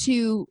them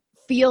to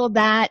feel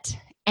that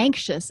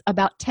anxious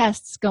about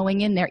tests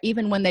going in there,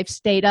 even when they've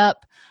stayed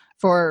up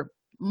for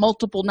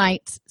multiple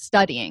nights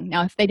studying.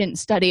 Now, if they didn't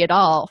study at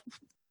all,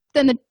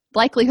 then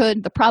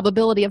the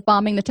probability of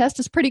bombing the test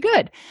is pretty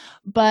good.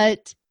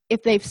 But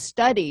if they've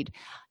studied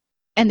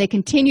and they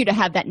continue to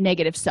have that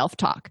negative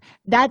self-talk,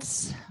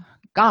 that's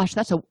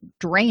a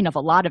drain of a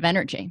lot of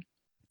energy.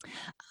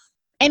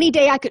 Any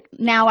day I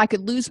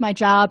could lose my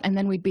job and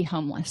then we'd be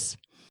homeless.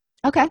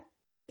 Okay,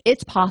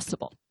 it's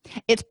possible.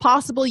 It's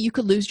possible you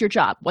could lose your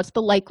job. What's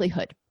the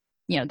likelihood?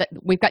 That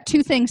we've got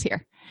 2 things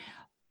here.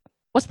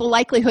 What's the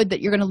likelihood that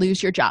you're going to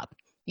lose your job?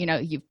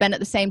 You've been at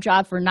the same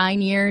job for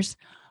 9 years.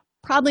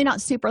 Probably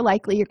not super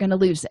likely you're going to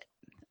lose it.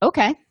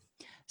 Okay,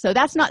 so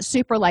that's not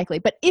super likely.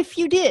 But if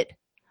you did,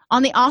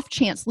 on the off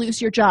chance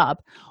lose your job,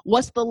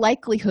 what's the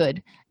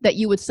likelihood that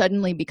you would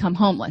suddenly become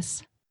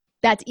homeless?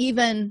 That's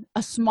even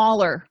a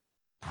smaller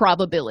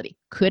probability.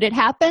 Could it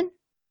happen?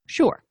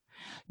 Sure.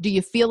 Do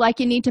you feel like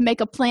you need to make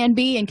a plan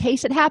B in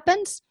case it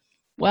happens?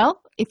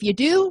 Well, if you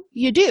do,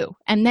 you do.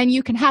 And then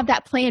you can have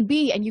that plan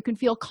B and you can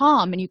feel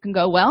calm and you can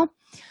go, well,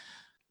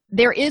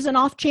 there is an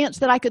off chance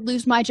that I could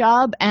lose my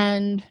job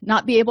and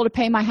not be able to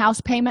pay my house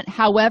payment.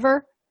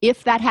 However,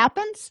 if that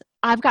happens,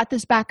 I've got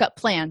this backup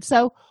plan.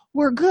 So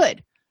we're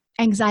good.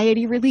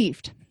 Anxiety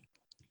relieved.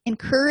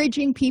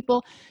 Encouraging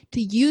people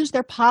to use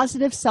their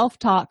positive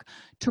self-talk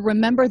to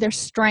remember their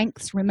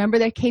strengths, remember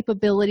their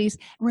capabilities,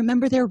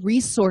 remember their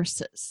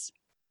resources.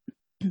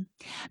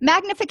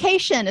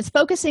 Magnification is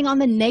focusing on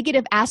the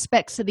negative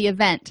aspects of the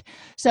event.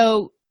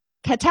 So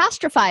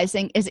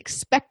catastrophizing is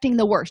expecting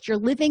the worst. You're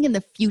living in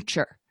the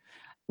future.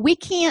 We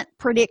can't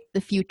predict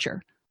the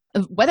future.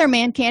 A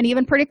weatherman can't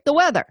even predict the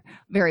weather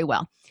very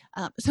well.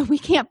 So we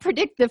can't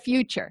predict the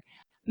future.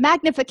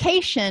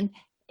 Magnification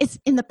is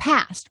in the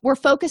past. We're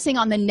focusing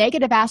on the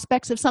negative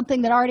aspects of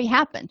something that already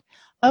happened.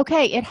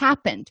 Okay, it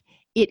happened.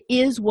 It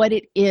is what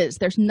it is.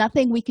 There's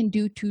nothing we can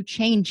do to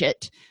change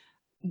it,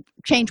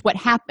 change what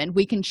happened.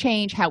 We can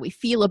change how we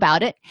feel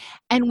about it,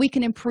 and we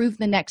can improve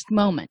the next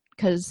moment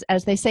because,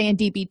 as they say in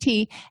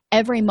DBT,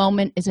 every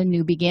moment is a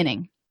new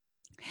beginning.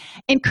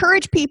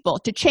 Encourage people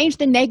to change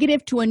the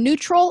negative to a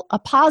neutral, a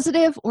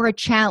positive, or a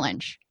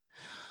challenge.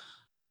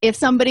 If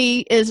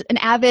somebody is an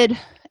avid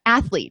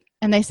athlete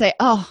and they say,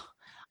 oh,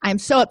 I'm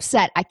so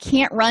upset, I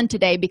can't run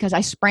today because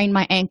I sprained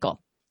my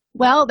ankle.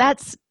 Well,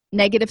 that's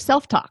negative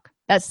self-talk.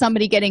 That's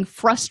somebody getting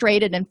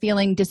frustrated and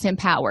feeling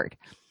disempowered.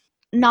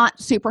 Not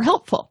super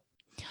helpful.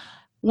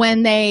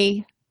 When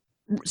they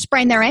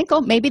sprain their ankle,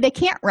 maybe they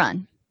can't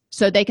run.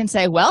 So they can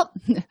say, well,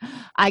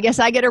 I guess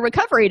I get a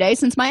recovery day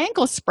since my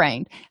ankle's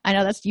sprained. I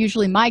know that's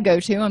usually my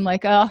go-to. I'm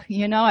like, oh,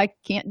 I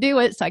can't do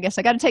it, so I guess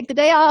I got to take the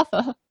day off.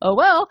 Oh,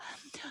 well.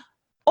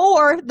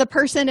 Or the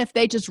person, if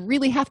they just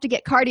really have to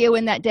get cardio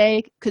in that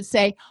day, could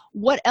say,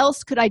 what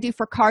else could I do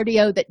for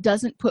cardio that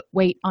doesn't put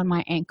weight on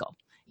my ankle?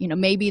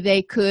 Maybe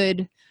they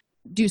could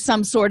do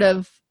some sort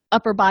of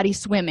upper body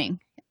swimming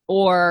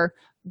or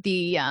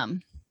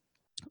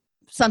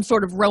some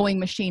sort of rowing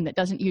machine that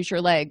doesn't use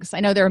your legs. I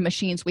know there are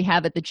machines we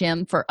have at the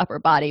gym for upper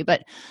body,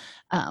 but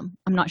I'm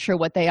not sure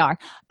what they are.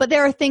 But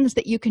there are things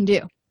that you can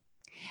do.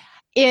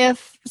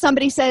 If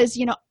somebody says,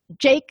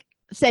 Jake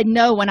said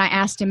no when I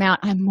asked him out,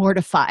 I'm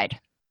mortified.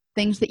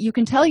 Things that you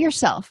can tell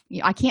yourself.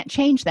 I can't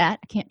change that.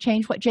 I can't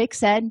change what Jake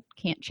said.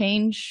 Can't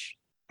change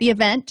the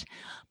event.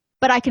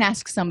 But I can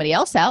ask somebody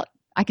else out.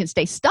 I can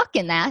stay stuck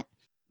in that,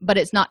 but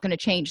it's not going to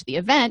change the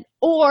event.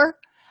 Or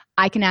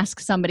I can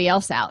ask somebody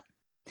else out.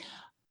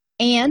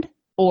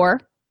 Or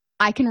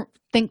I can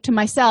think to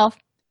myself,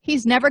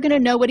 he's never going to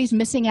know what he's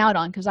missing out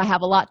on because I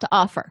have a lot to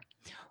offer.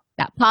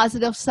 That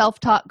positive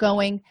self-talk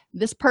going,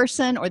 this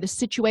person or this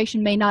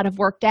situation may not have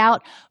worked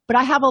out, but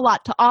I have a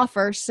lot to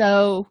offer,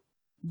 so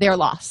their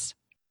loss.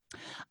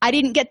 I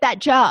didn't get that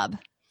job.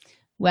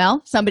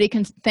 Well, somebody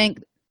can think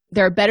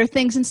there are better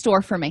things in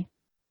store for me,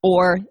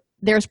 or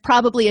there's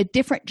probably a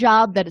different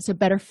job that is a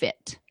better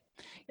fit.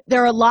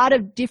 There are a lot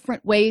of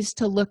different ways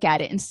to look at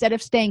it. Instead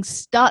of staying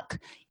stuck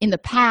in the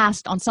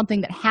past on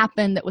something that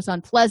happened that was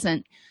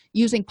unpleasant,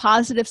 using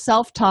positive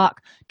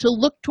self-talk to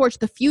look towards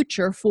the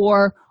future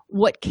for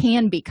what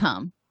can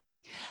become.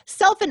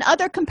 Self and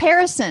other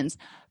comparisons.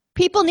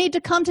 People need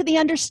to come to the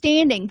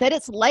understanding that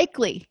it's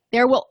likely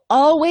there will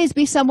always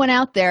be someone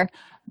out there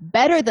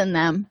better than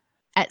them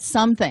at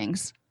some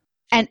things.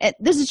 And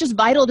this is just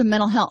vital to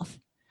mental health.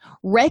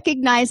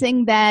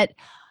 Recognizing that,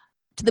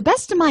 to the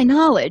best of my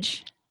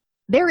knowledge,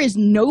 there is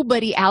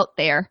nobody out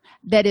there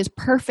that is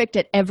perfect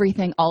at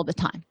everything all the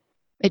time.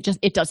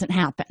 It doesn't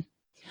happen.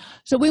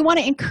 So we want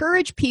to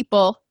encourage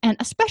people, and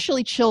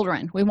especially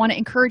children, we want to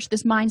encourage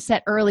this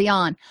mindset early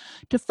on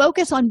to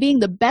focus on being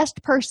the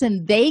best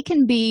person they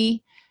can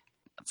be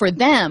for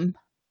them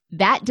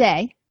that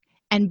day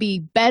and be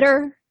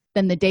better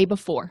than the day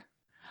before.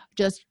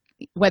 Just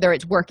whether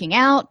it's working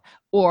out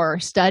or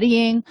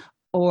studying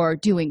or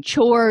doing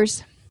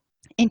chores.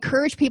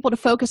 Encourage people to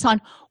focus on,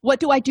 what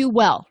do I do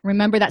well?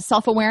 Remember that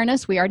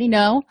self-awareness we already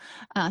know.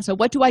 So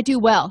what do I do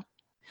well?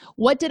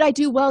 What did I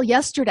do well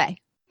yesterday?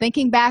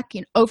 Thinking back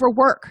over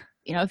work.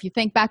 If you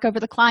think back over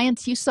the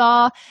clients you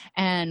saw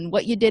and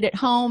what you did at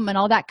home and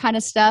all that kind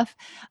of stuff,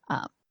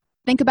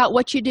 think about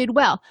what you did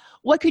well.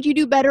 What could you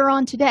do better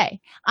on today?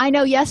 I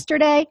know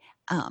yesterday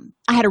I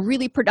had a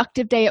really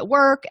productive day at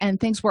work and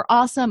things were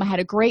awesome. I had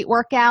a great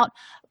workout,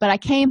 but I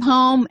came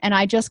home and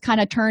I just kind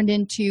of turned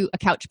into a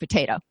couch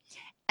potato.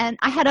 And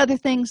I had other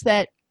things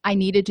that I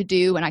needed to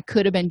do and I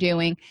could have been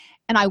doing,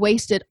 and I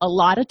wasted a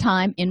lot of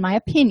time, in my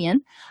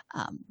opinion,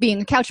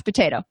 being a couch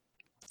potato.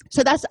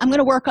 So I'm going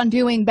to work on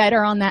doing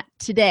better on that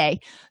today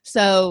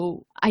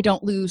so I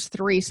don't lose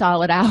 3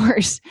 solid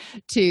hours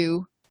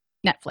to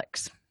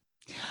Netflix.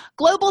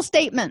 Global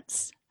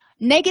statements.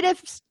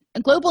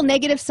 Global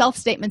negative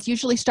self-statements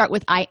usually start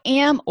with I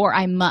am or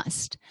I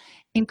must.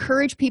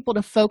 Encourage people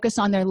to focus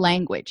on their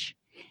language.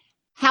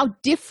 How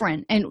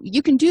different, and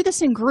you can do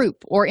this in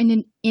group or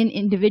in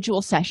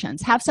individual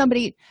sessions. Have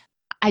somebody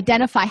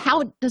identify,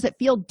 how does it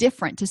feel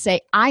different to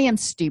say I am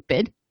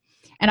stupid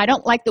And I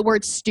don't like the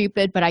word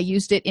stupid, but I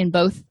used it in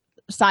both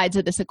sides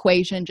of this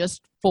equation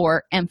just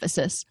for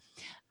emphasis.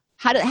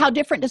 How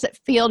different does it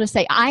feel to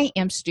say, I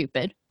am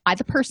stupid, I,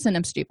 the person,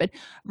 am stupid,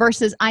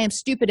 versus I am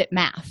stupid at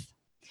math?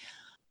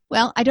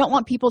 Well, I don't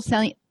want people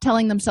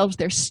telling themselves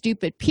they're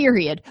stupid,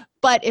 period.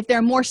 But if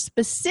they're more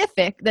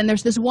specific, then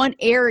there's this one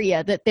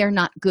area that they're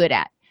not good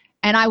at.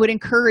 And I would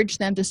encourage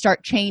them to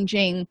start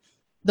changing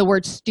the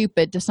word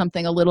stupid to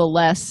something a little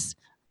less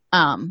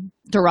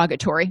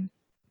derogatory.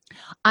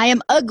 I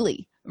am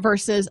ugly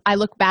versus I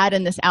look bad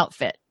in this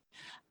outfit.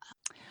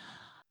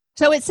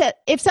 So it said,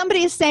 if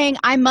somebody is saying,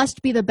 I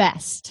must be the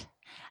best,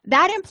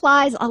 that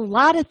implies a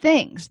lot of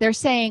things. They're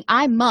saying,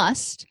 I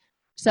must.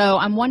 So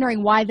I'm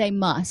wondering why they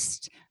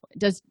must.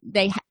 Do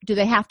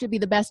they have to be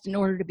the best in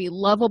order to be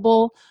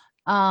lovable?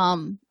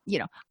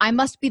 I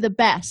must be the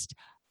best.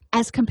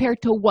 As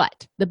compared to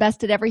what? The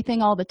best at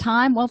everything all the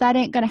time? Well, that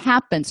ain't going to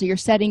happen. So you're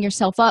setting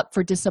yourself up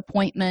for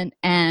disappointment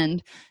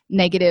and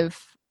negative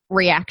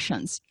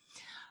reactions.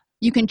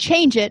 You can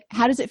change it.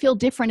 How does it feel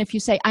different if you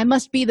say, I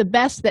must be the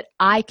best that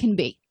I can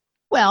be?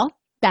 Well,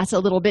 that's a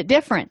little bit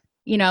different,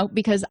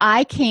 because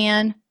I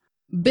can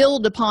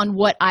build upon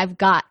what I've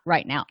got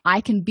right now.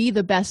 I can be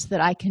the best that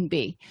I can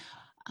be.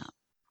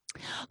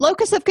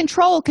 Locus of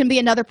control can be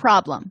another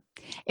problem.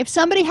 If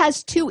somebody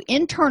has too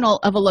internal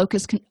of a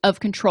locus of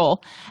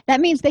control,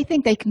 that means they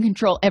think they can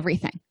control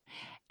everything.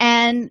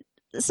 And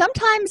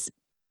sometimes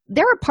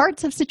there are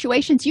parts of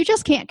situations you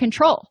just can't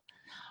control.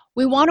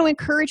 We want to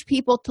encourage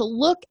people to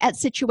look at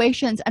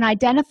situations and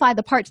identify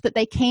the parts that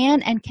they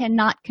can and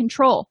cannot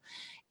control.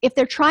 If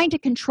they're trying to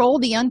control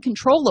the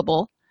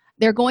uncontrollable,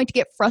 they're going to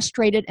get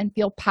frustrated and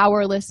feel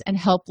powerless and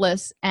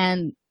helpless.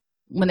 And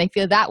when they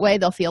feel that way,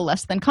 they'll feel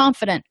less than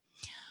confident.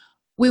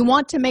 We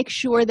want to make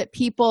sure that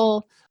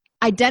people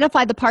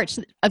identify the parts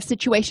of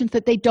situations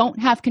that they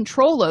don't have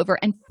control over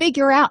and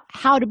figure out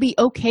how to be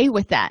okay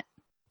with that.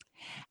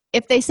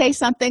 If they say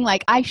something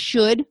like, I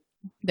should,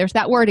 there's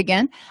that word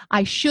again,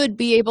 I should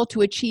be able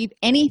to achieve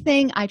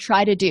anything I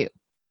try to do.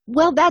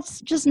 Well,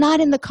 that's just not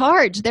in the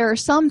cards. There are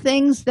some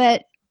things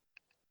that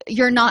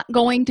you're not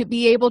going to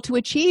be able to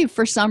achieve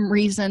for some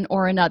reason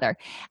or another.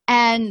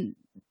 And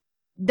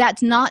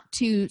that's not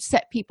to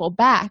set people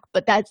back,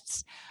 but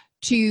that's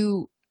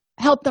to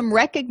help them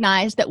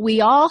recognize that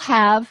we all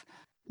have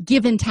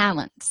given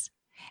talents.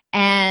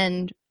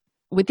 And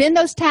within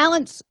those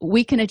talents,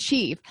 we can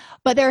achieve.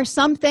 But there are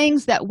some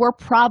things that we're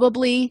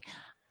probably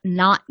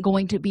not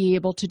going to be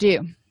able to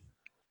do.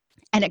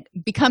 And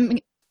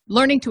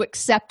learning to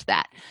accept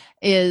that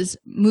is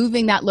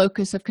moving that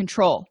locus of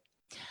control.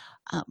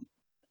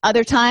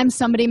 Other times,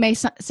 somebody may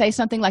say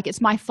something like,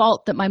 it's my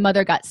fault that my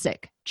mother got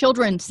sick.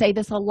 Children say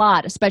this a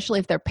lot, especially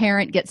if their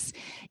parent gets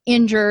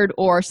injured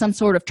or some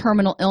sort of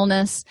terminal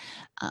illness.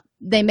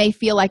 They may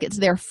feel like it's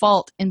their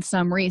fault for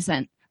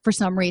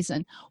some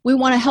reason. We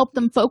want to help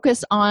them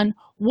focus on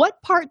what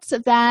parts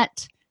of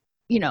that,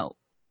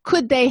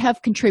 could they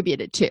have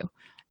contributed to?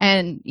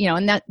 And,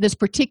 in this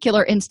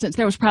particular instance,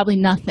 there was probably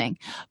nothing,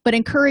 but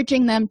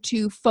encouraging them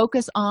to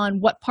focus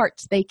on what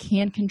parts they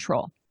can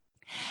control.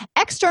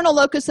 External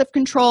locus of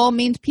control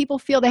means people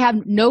feel they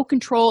have no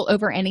control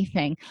over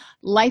anything.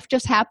 Life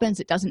just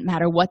happens. It doesn't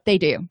matter what they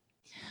do.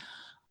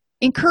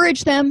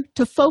 Encourage them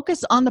to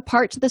focus on the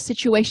parts of the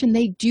situation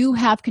they do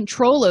have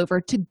control over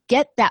to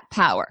get that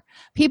power.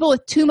 People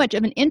with too much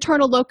of an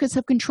internal locus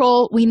of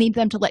control, we need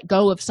them to let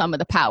go of some of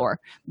the power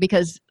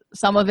because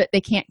some of it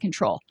they can't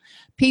control.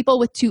 People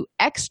with too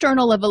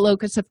external of a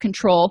locus of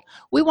control,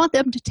 we want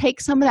them to take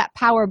some of that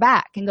power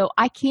back and go,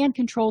 I can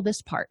control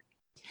this part.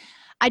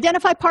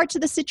 Identify parts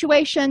of the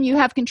situation you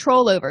have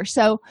control over.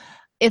 So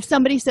if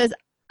somebody says,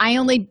 I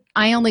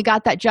only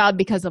got that job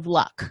because of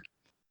luck.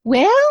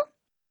 Well,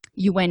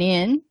 you went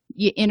in,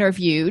 you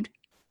interviewed,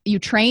 you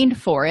trained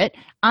for it.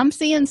 I'm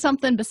seeing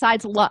something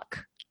besides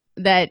luck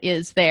that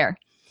is there.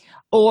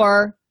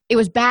 Or it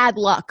was bad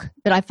luck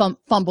that I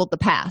fumbled the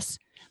pass.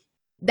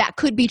 That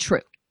could be true.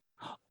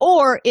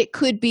 Or it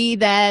could be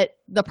that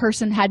the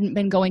person hadn't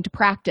been going to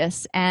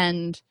practice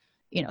and,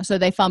 so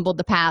they fumbled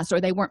the pass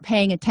or they weren't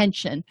paying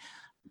attention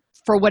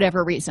for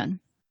whatever reason.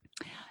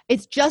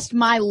 It's just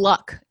my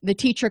luck. The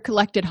teacher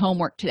collected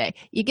homework today.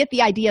 You get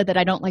the idea that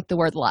I don't like the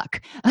word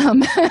luck.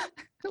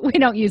 We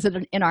don't use it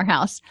in our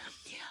house.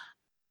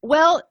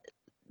 Well,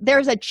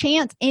 there's a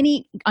chance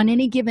on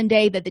any given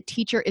day that the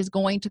teacher is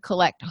going to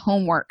collect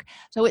homework.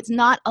 So it's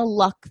not a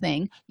luck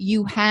thing.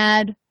 You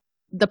had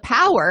the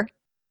power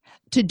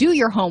to do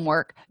your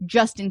homework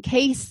just in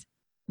case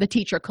the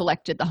teacher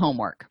collected the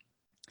homework.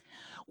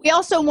 We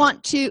also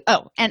want to,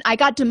 and I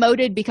got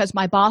demoted because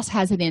my boss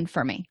has it in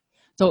for me.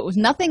 So it was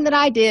nothing that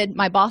I did.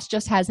 My boss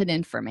just has it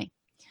in for me.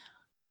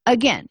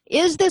 Again,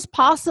 is this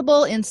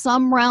possible in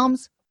some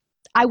realms?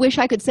 I wish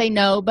I could say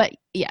no, but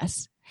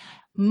yes.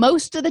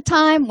 Most of the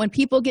time when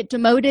people get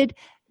demoted,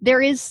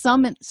 there is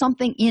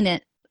something in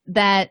it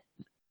that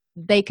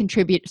they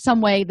contribute,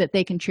 some way that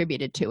they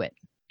contributed to it.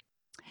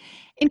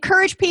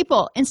 Encourage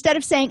people, instead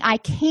of saying I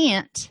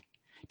can't,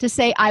 to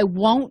say I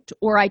won't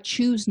or I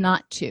choose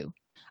not to.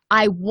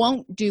 I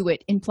won't do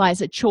it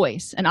implies a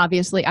choice. And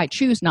obviously, I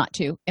choose not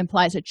to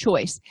implies a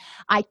choice.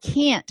 I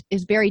can't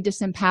is very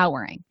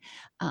disempowering.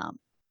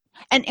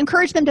 And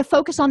encourage them to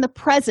focus on the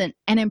present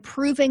and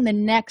improving the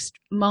next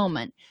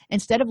moment.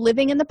 Instead of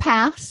living in the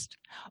past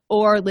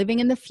or living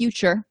in the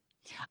future,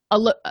 a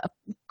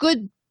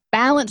good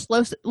balanced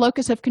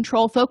locus of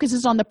control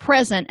focuses on the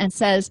present and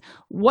says,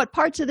 what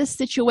parts of this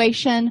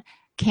situation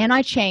can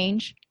I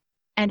change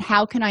and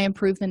how can I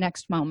improve the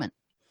next moment?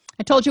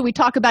 I told you we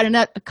talk about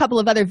a couple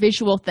of other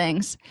visual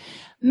things.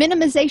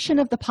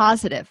 Minimization of the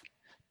positive.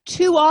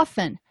 Too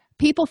often,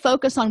 people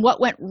focus on what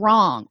went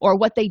wrong or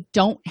what they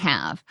don't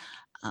have.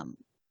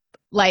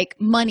 Like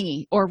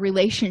money or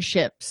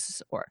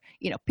relationships, or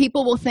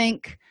people will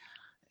think,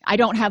 I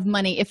don't have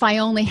money. If I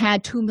only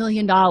had $2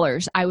 million,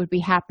 I would be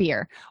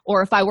happier.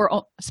 Or if I were,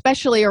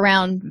 especially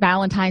around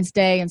Valentine's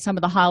Day and some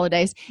of the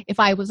holidays, if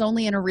I was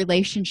only in a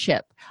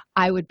relationship,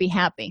 I would be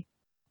happy.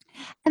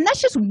 And that's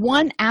just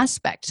one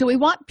aspect. So we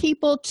want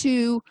people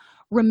to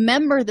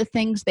remember the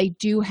things they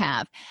do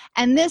have.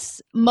 And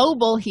this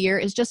mobile here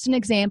is just an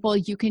example.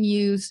 You can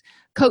use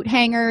coat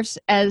hangers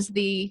as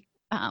the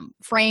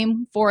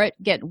frame for it.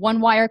 Get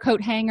one wire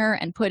coat hanger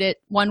and put it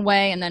one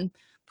way, and then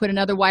put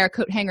another wire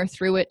coat hanger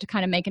through it to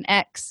kind of make an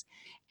X.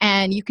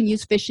 And you can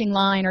use fishing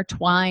line or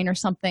twine or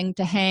something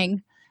to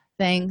hang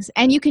things.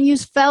 And you can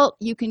use felt,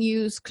 you can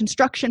use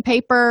construction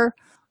paper,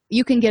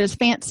 you can get as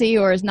fancy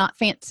or as not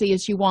fancy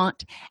as you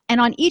want.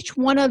 And on each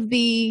one of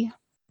the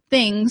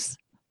things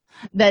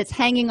that's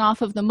hanging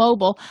off of the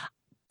mobile,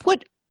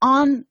 put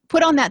on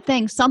that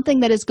thing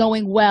something that is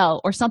going well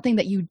or something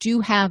that you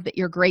do have that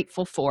you're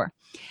grateful for.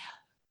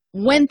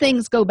 When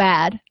things go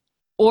bad,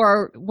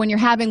 or when you're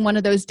having one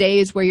of those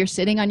days where you're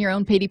sitting on your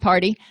own pity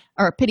party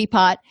or a pity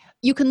pot,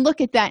 you can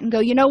look at that and go,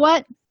 you know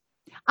what?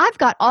 I've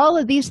got all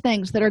of these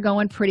things that are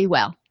going pretty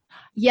well.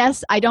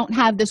 Yes, I don't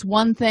have this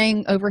one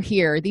thing over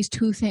here, these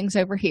two things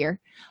over here,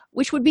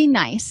 which would be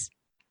nice.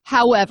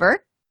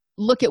 However,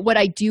 look at what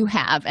I do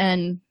have.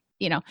 And,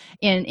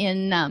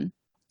 in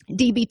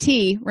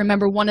DBT,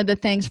 remember, one of the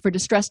things for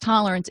distress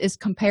tolerance is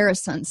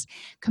comparisons,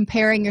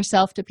 comparing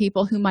yourself to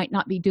people who might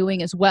not be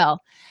doing as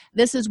well.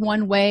 This is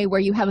one way where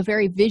you have a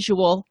very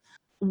visual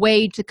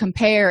way to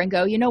compare and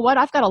go, you know what,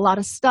 I've got a lot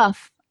of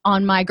stuff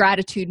on my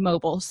gratitude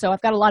mobile, so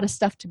I've got a lot of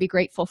stuff to be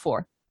grateful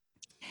for.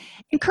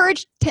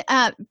 Encourage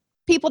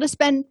people to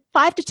spend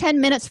 5 to 10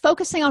 minutes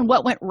focusing on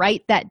what went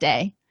right that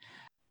day.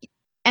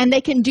 And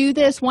they can do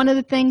this. One of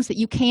the things that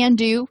you can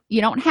do,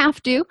 you don't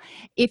have to,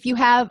 if you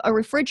have a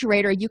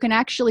refrigerator, you can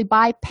actually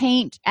buy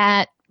paint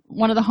at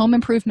one of the home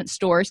improvement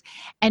stores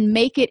and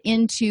make it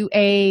into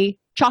a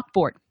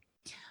chalkboard,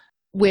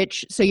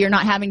 so you're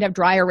not having to have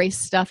dry erase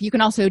stuff. You can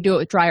also do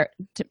it with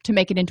to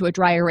make it into a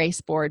dry erase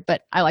board,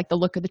 but I like the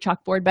look of the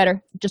chalkboard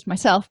better, just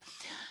myself.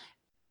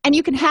 And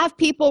you can have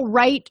people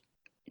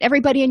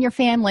everybody in your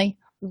family,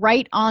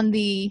 write on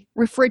the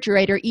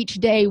refrigerator each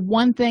day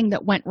one thing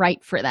that went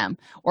right for them,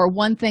 or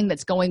one thing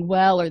that's going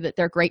well or that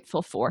they're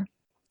grateful for.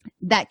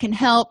 That can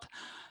help,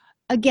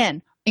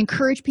 again,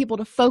 encourage people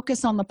to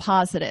focus on the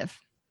positive.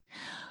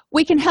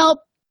 We can help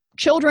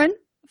children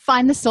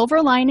find the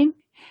silver lining,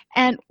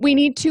 and we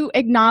need to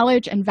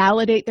acknowledge and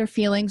validate their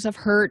feelings of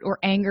hurt or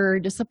anger or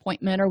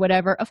disappointment or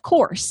whatever, of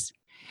course.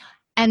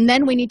 And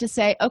then we need to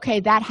say, okay,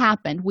 that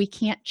happened. We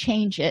can't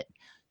change it.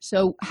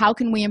 So how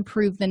can we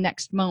improve the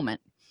next moment?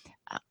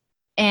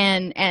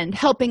 And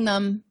helping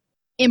them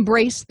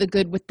embrace the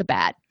good with the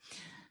bad.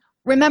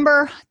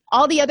 Remember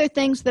all the other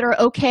things that are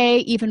okay,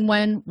 even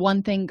when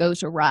one thing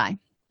goes awry.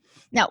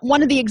 Now,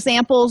 one of the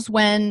examples,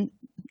 when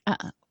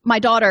my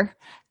daughter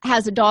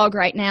has a dog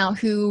right now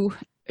who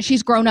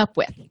she's grown up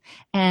with,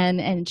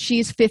 and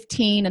she's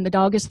 15 and the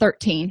dog is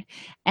 13.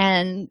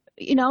 And,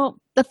 the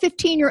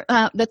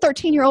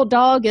 13-year-old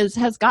dog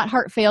has got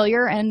heart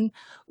failure, and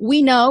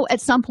we know at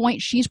some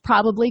point she's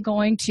probably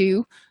going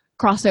to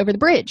cross over the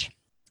bridge.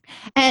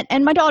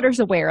 And my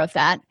daughter's aware of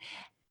that.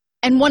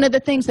 And one of the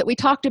things that we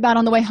talked about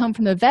on the way home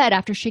from the vet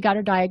after she got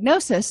her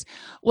diagnosis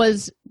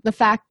was the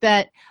fact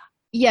that,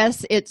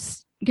 yes,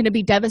 it's going to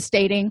be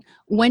devastating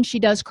when she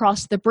does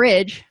cross the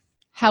bridge.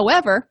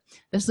 However,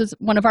 this is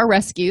one of our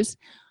rescues.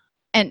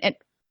 And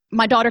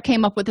my daughter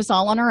came up with this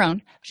all on her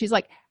own. She's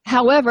like,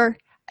 however,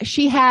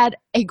 she had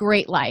a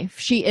great life.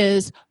 She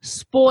is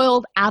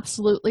spoiled,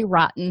 absolutely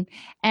rotten,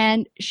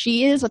 and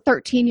she is a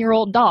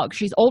 13-year-old dog.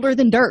 She's older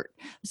than dirt,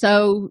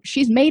 so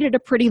she's made it a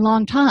pretty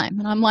long time.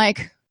 And I'm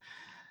like,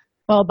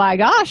 well, by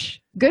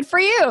gosh, good for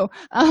you.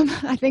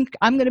 I think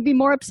I'm going to be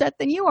more upset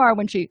than you are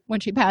when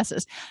she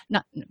passes.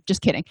 No,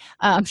 just kidding.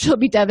 She'll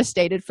be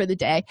devastated for the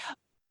day,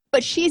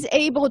 but she's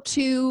able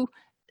to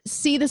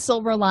see the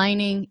silver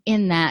lining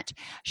in that.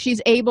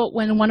 She's able,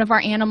 when one of our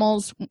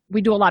animals,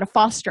 we do a lot of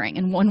fostering,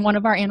 and when one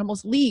of our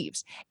animals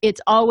leaves, it's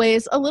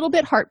always a little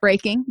bit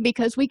heartbreaking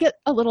because we get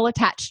a little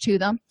attached to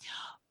them.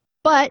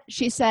 But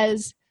she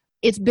says,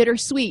 it's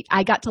bittersweet.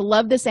 I got to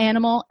love this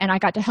animal and I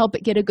got to help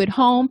it get a good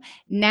home.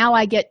 Now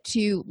I get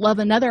to love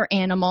another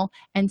animal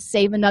and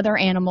save another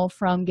animal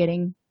from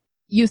getting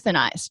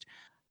euthanized.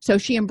 So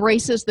she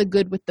embraces the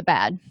good with the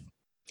bad.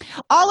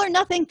 All or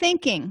nothing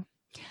thinking.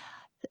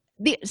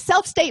 The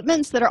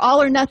self-statements that are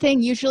all or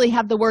nothing usually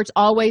have the words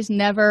always,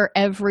 never,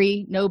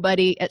 every,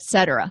 nobody,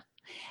 etc.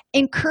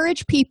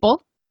 Encourage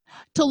people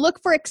to look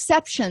for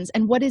exceptions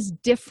and what is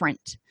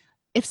different.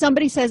 If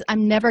somebody says,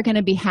 I'm never going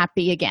to be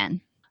happy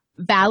again,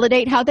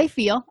 validate how they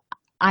feel.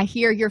 I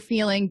hear you're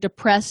feeling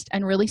depressed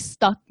and really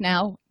stuck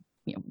now,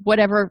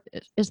 whatever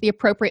is the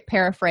appropriate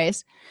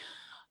paraphrase.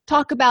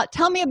 Tell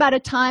me about a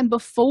time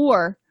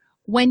before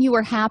when you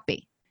were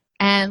happy.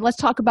 And let's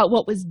talk about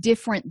what was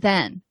different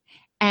then.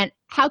 And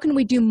how can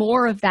we do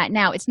more of that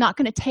now? It's not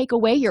going to take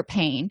away your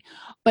pain,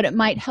 but it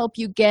might help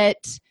you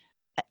get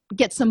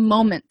some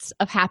moments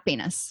of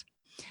happiness.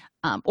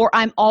 Or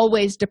I'm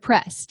always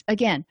depressed.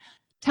 Again,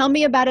 tell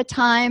me about a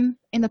time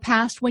in the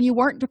past when you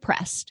weren't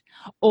depressed.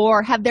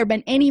 Or have there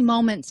been any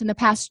moments in the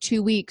past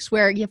 2 weeks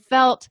where you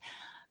felt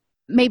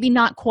maybe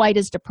not quite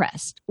as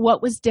depressed?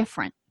 What was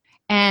different?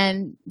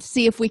 And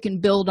see if we can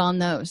build on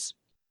those.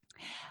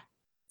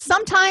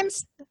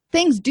 Sometimes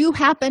things do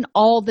happen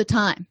all the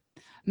time.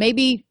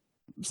 Maybe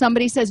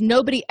somebody says,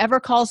 nobody ever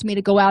calls me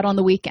to go out on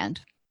the weekend.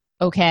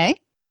 Okay.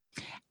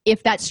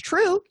 If that's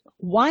true,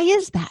 why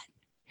is that?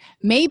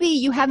 Maybe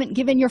you haven't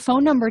given your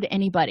phone number to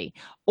anybody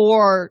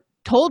or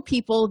told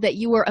people that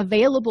you were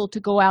available to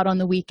go out on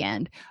the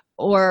weekend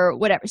or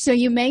whatever. So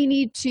you may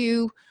need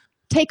to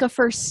take a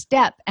first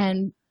step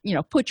and,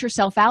 put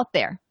yourself out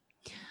there.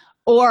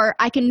 Or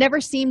I can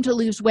never seem to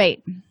lose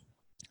weight.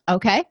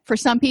 Okay. For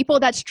some people,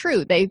 that's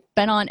true. They've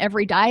been on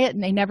every diet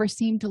and they never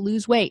seem to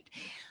lose weight.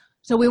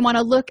 So we want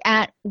to look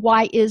at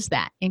why is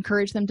that?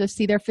 Encourage them to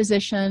see their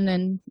physician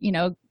and,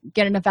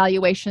 get an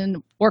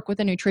evaluation, work with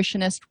a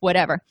nutritionist,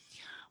 whatever.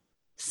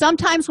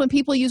 Sometimes when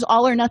people use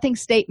all or nothing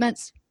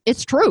statements,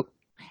 it's true.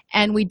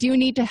 And we do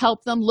need to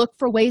help them look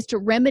for ways to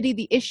remedy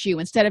the issue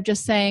instead of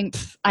just saying,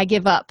 I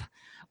give up,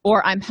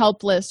 or I'm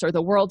helpless, or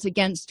the world's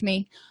against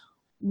me.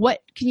 What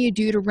can you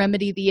do to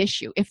remedy the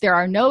issue? If there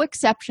are no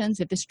exceptions,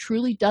 if this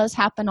truly does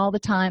happen all the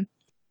time,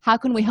 how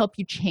can we help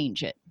you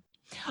change it?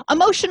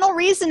 Emotional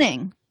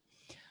reasoning.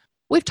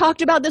 We've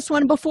talked about this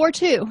one before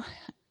too.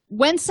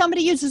 When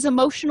somebody uses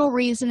emotional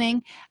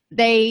reasoning,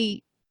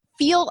 they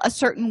feel a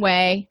certain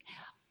way,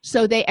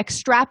 so they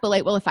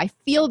extrapolate, well, if I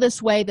feel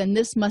this way, then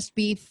this must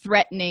be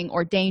threatening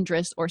or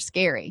dangerous or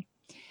scary.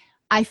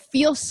 I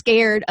feel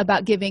scared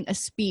about giving a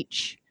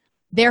speech,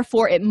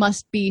 therefore it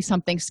must be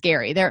something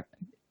scary.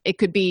 It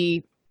could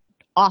be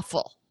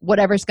awful,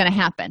 whatever's going to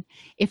happen.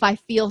 If I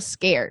feel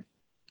scared,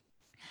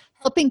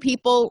 helping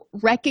people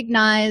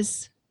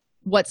recognize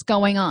what's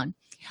going on.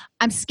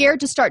 I'm scared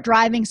to start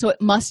driving, so it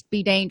must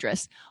be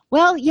dangerous.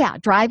 Well, yeah,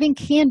 driving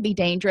can be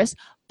dangerous,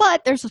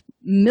 but there's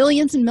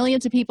millions and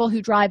millions of people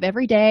who drive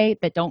every day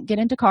that don't get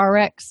into car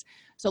wrecks.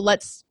 So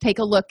let's take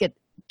a look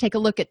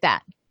at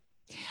that.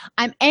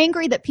 I'm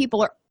angry that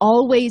people are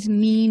always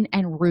mean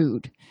and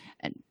rude,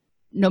 and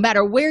no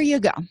matter where you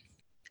go.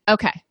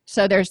 Okay,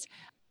 so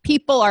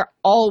people are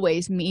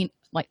always mean,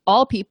 like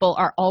all people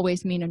are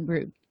always mean and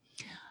rude.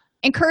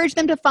 Encourage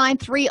them to find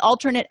 3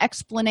 alternate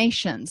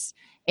explanations.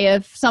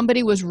 If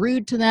somebody was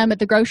rude to them at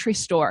the grocery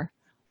store,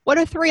 what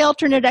are 3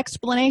 alternate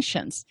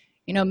explanations?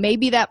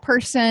 Maybe that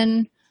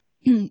person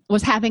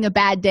was having a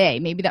bad day.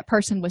 Maybe that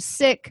person was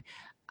sick.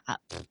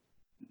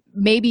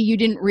 Maybe you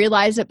didn't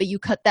realize it, but you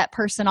cut that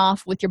person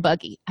off with your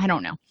buggy. I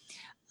don't know.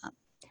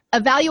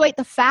 Evaluate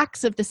the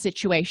facts of the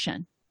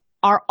situation.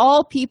 Are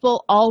all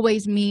people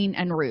always mean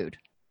and rude?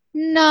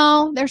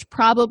 No, there's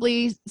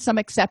probably some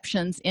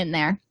exceptions in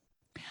there.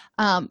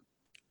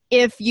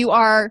 If you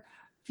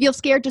feel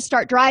scared to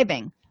start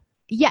driving,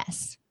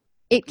 yes,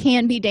 it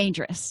can be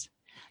dangerous.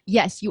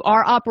 Yes, you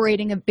are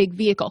operating a big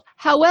vehicle.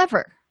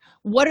 However,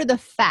 what are the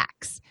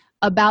facts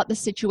about the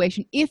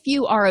situation? If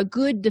you are a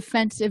good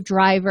defensive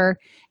driver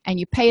and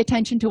you pay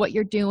attention to what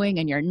you're doing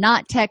and you're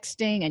not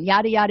texting and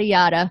yada, yada,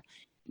 yada,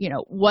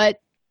 what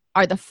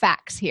are the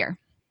facts here?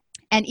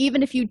 And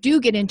even if you do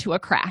get into a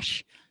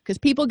crash, because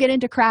people get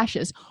into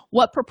crashes,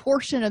 what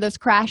proportion of those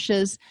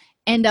crashes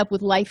end up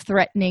with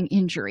life-threatening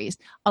injuries?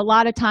 A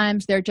lot of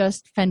times they're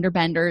just fender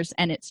benders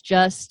and it's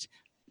just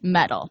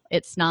metal.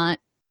 It's not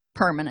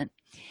permanent.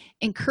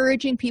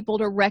 Encouraging people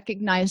to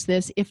recognize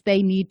this if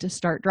they need to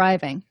start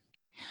driving.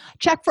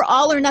 Check for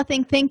all or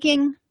nothing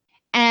thinking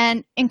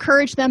and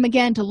encourage them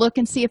again to look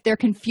and see if they're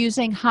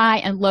confusing high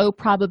and low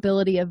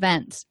probability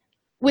events.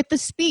 With the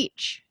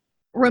speech,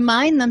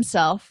 remind them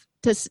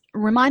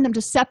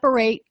to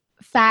separate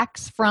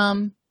facts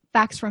from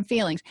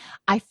feelings.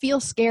 I feel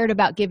scared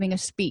about giving a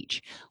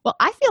speech. Well,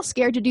 I feel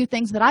scared to do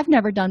things that I've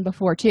never done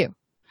before too.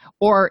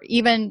 Or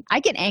even I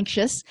get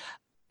anxious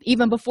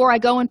even before I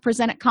go and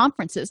present at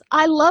conferences.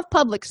 I love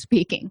public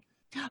speaking,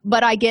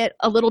 but I get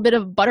a little bit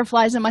of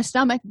butterflies in my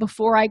stomach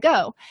before I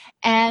go.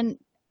 And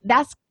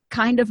that's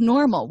kind of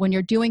normal. When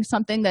you're doing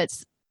something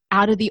that's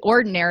out of the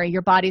ordinary,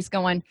 your body's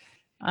going,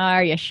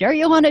 are you sure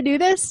you want to do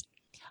this?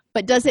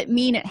 But does it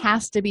mean it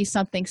has to be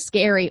something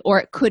scary,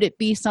 or could it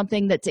be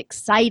something that's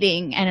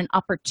exciting and an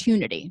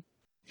opportunity?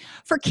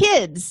 For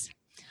kids,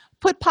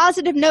 Put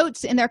positive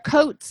notes in their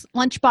coats,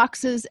 lunch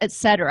boxes,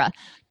 etc.,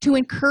 to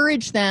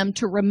encourage them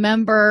to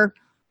remember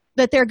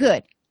that they're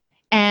good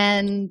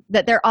and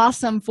that they're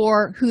awesome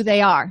for who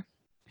they are.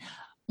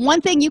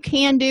 One thing you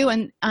can do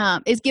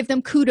is give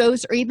them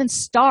kudos or even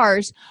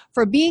stars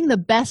for being the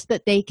best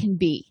that they can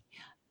be.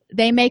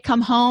 They may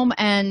come home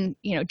and,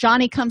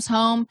 Johnny comes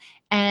home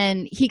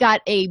and he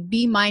got a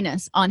B-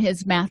 on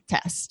his math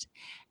test.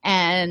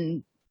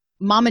 And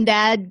mom and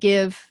dad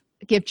give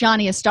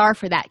Johnny a star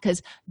for that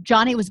because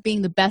Johnny was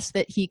being the best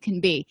that he can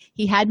be.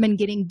 He had been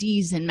getting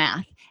D's in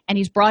math and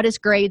he's brought his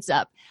grades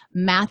up.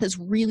 Math is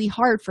really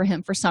hard for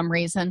him for some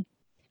reason.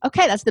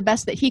 Okay, that's the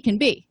best that he can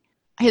be.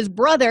 His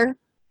brother,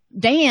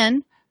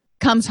 Dan,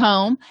 comes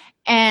home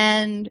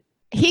and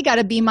he got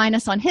a B-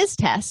 on his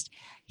test.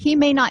 He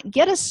may not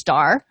get a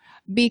star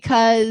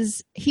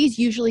because he's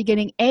usually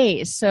getting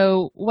A's.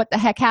 So what the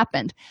heck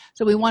happened?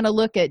 So we want to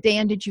look at,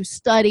 Dan, did you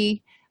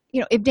study?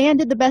 If Dan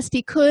did the best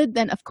he could,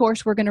 then of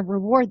course we're going to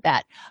reward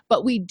that.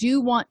 But we do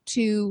want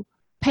to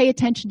pay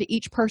attention to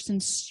each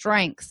person's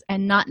strengths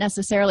and not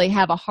necessarily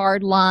have a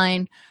hard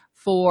line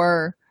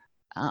for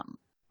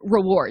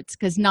rewards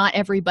because not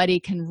everybody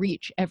can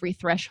reach every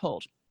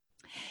threshold.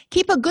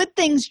 Keep a good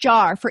things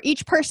jar for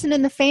each person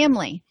in the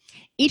family.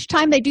 Each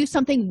time they do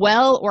something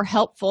well or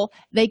helpful,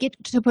 they get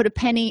to put a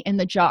penny in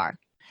the jar.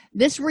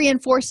 This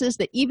reinforces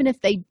that even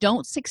if they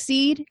don't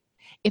succeed,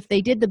 if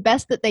they did the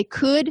best that they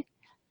could,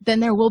 then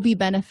there will be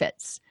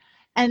benefits.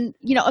 And,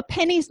 a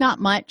penny's not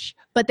much,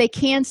 but they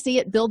can see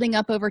it building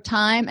up over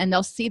time and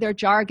they'll see their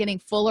jar getting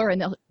fuller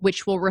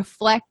which will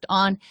reflect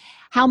on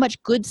how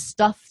much good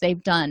stuff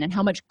they've done and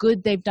how much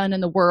good they've done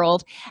in the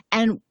world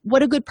and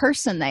what a good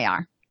person they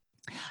are.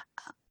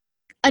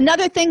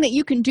 Another thing that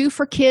you can do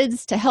for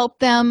kids to help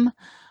them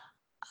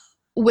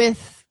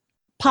with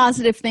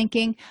positive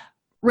thinking,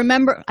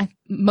 remember,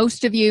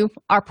 most of you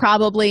are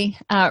probably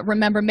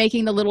remember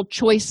making the little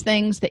choice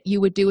things that you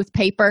would do with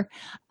paper.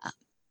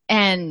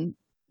 And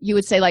you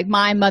would say, like,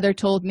 my mother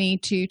told me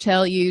to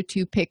tell you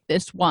to pick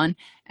this one.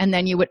 And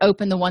then you would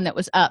open the one that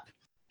was up.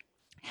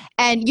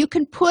 And you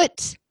can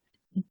put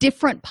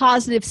different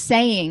positive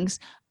sayings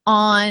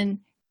on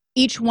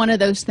each one of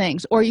those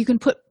things, or you can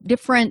put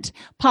different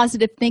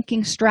positive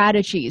thinking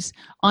strategies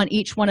on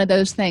each one of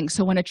those things.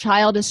 So when a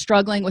child is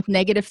struggling with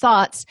negative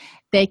thoughts,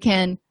 they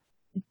can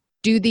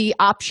do the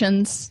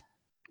options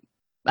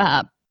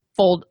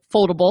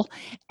foldable,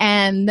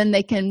 and then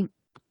they can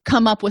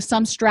come up with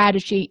some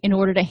strategy in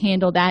order to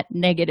handle that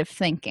negative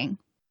thinking.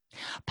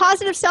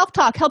 Positive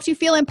self-talk helps you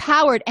feel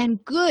empowered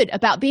and good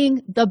about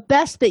being the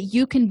best that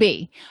you can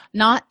be.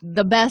 Not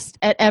the best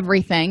at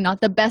everything,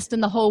 not the best in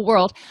the whole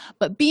world,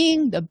 but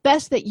being the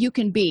best that you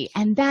can be.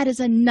 And that is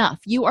enough.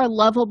 You are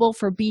lovable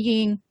for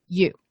being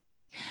you.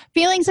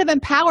 Feelings of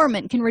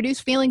empowerment can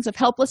reduce feelings of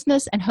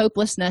helplessness and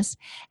hopelessness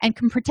and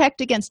can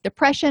protect against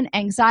depression,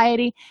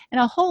 anxiety,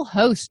 and a whole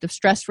host of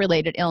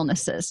stress-related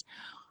illnesses.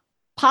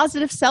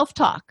 Positive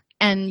self-talk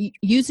and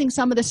using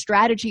some of the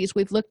strategies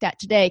we've looked at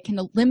today can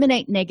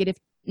eliminate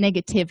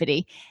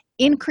negativity,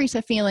 increase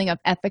a feeling of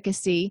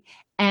efficacy,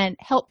 and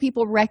help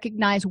people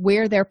recognize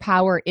where their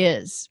power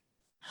is.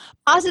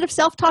 Positive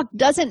self-talk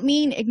doesn't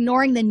mean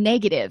ignoring the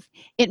negative.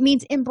 It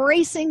means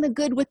embracing the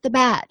good with the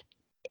bad.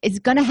 It's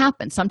going to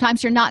happen.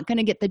 Sometimes you're not going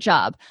to get the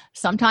job.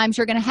 Sometimes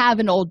you're going to have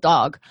an old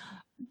dog.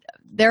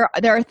 There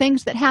are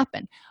things that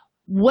happen.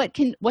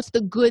 What's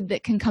the good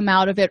that can come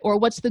out of it, or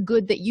what's the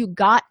good that you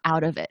got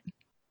out of it?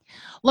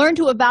 Learn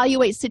to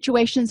evaluate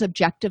situations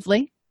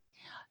objectively,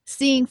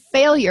 seeing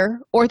failure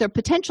or the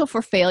potential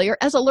for failure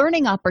as a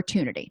learning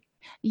opportunity.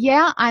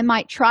 Yeah, I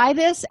might try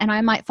this and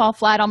I might fall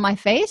flat on my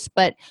face,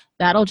 but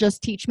that'll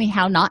just teach me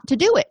how not to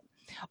do it.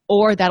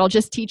 Or that'll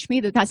just teach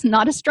me that that's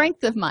not a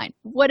strength of mine.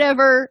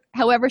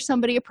 However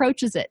somebody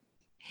approaches it.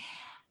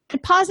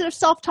 And positive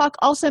self-talk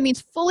also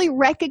means fully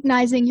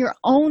recognizing your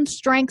own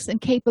strengths and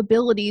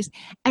capabilities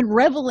and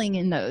reveling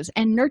in those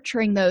and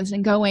nurturing those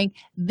and going,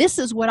 this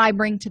is what I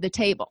bring to the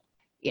table.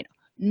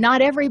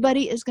 Not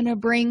everybody is going to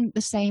bring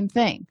the same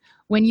thing.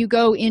 When you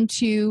go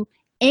into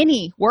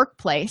any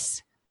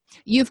workplace,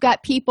 you've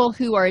got people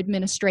who are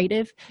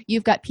administrative,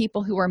 you've got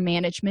people who are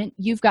management,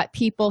 you've got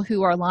people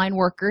who are line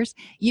workers,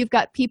 you've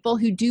got people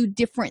who do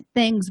different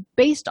things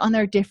based on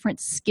their different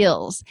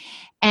skills.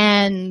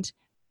 And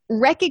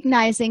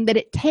recognizing that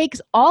it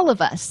takes all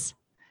of us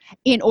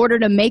in order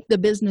to make the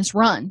business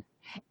run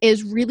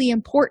is really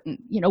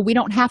important. We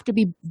don't have to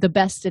be the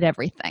best at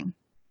everything.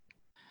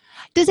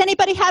 Does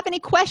anybody have any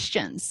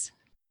questions?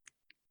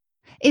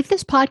 If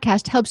this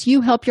podcast helps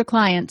you help your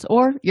clients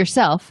or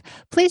yourself,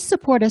 please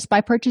support us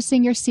by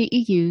purchasing your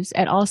CEUs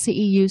at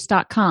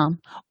allceus.com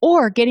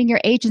or getting your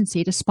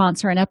agency to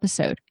sponsor an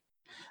episode.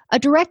 A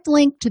direct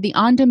link to the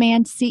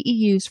on-demand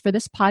CEUs for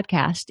this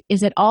podcast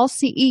is at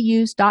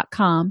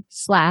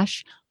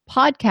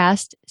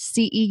allceus.com/podcast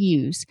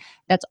CEUs.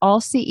 That's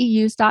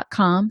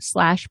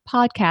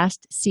allceus.com/podcast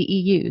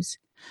CEUs.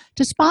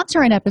 To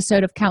sponsor an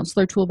episode of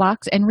Counselor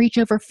Toolbox and reach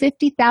over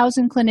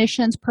 50,000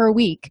 clinicians per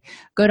week,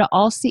 go to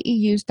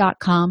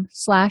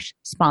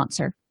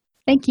allceus.com/sponsor.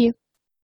 Thank you.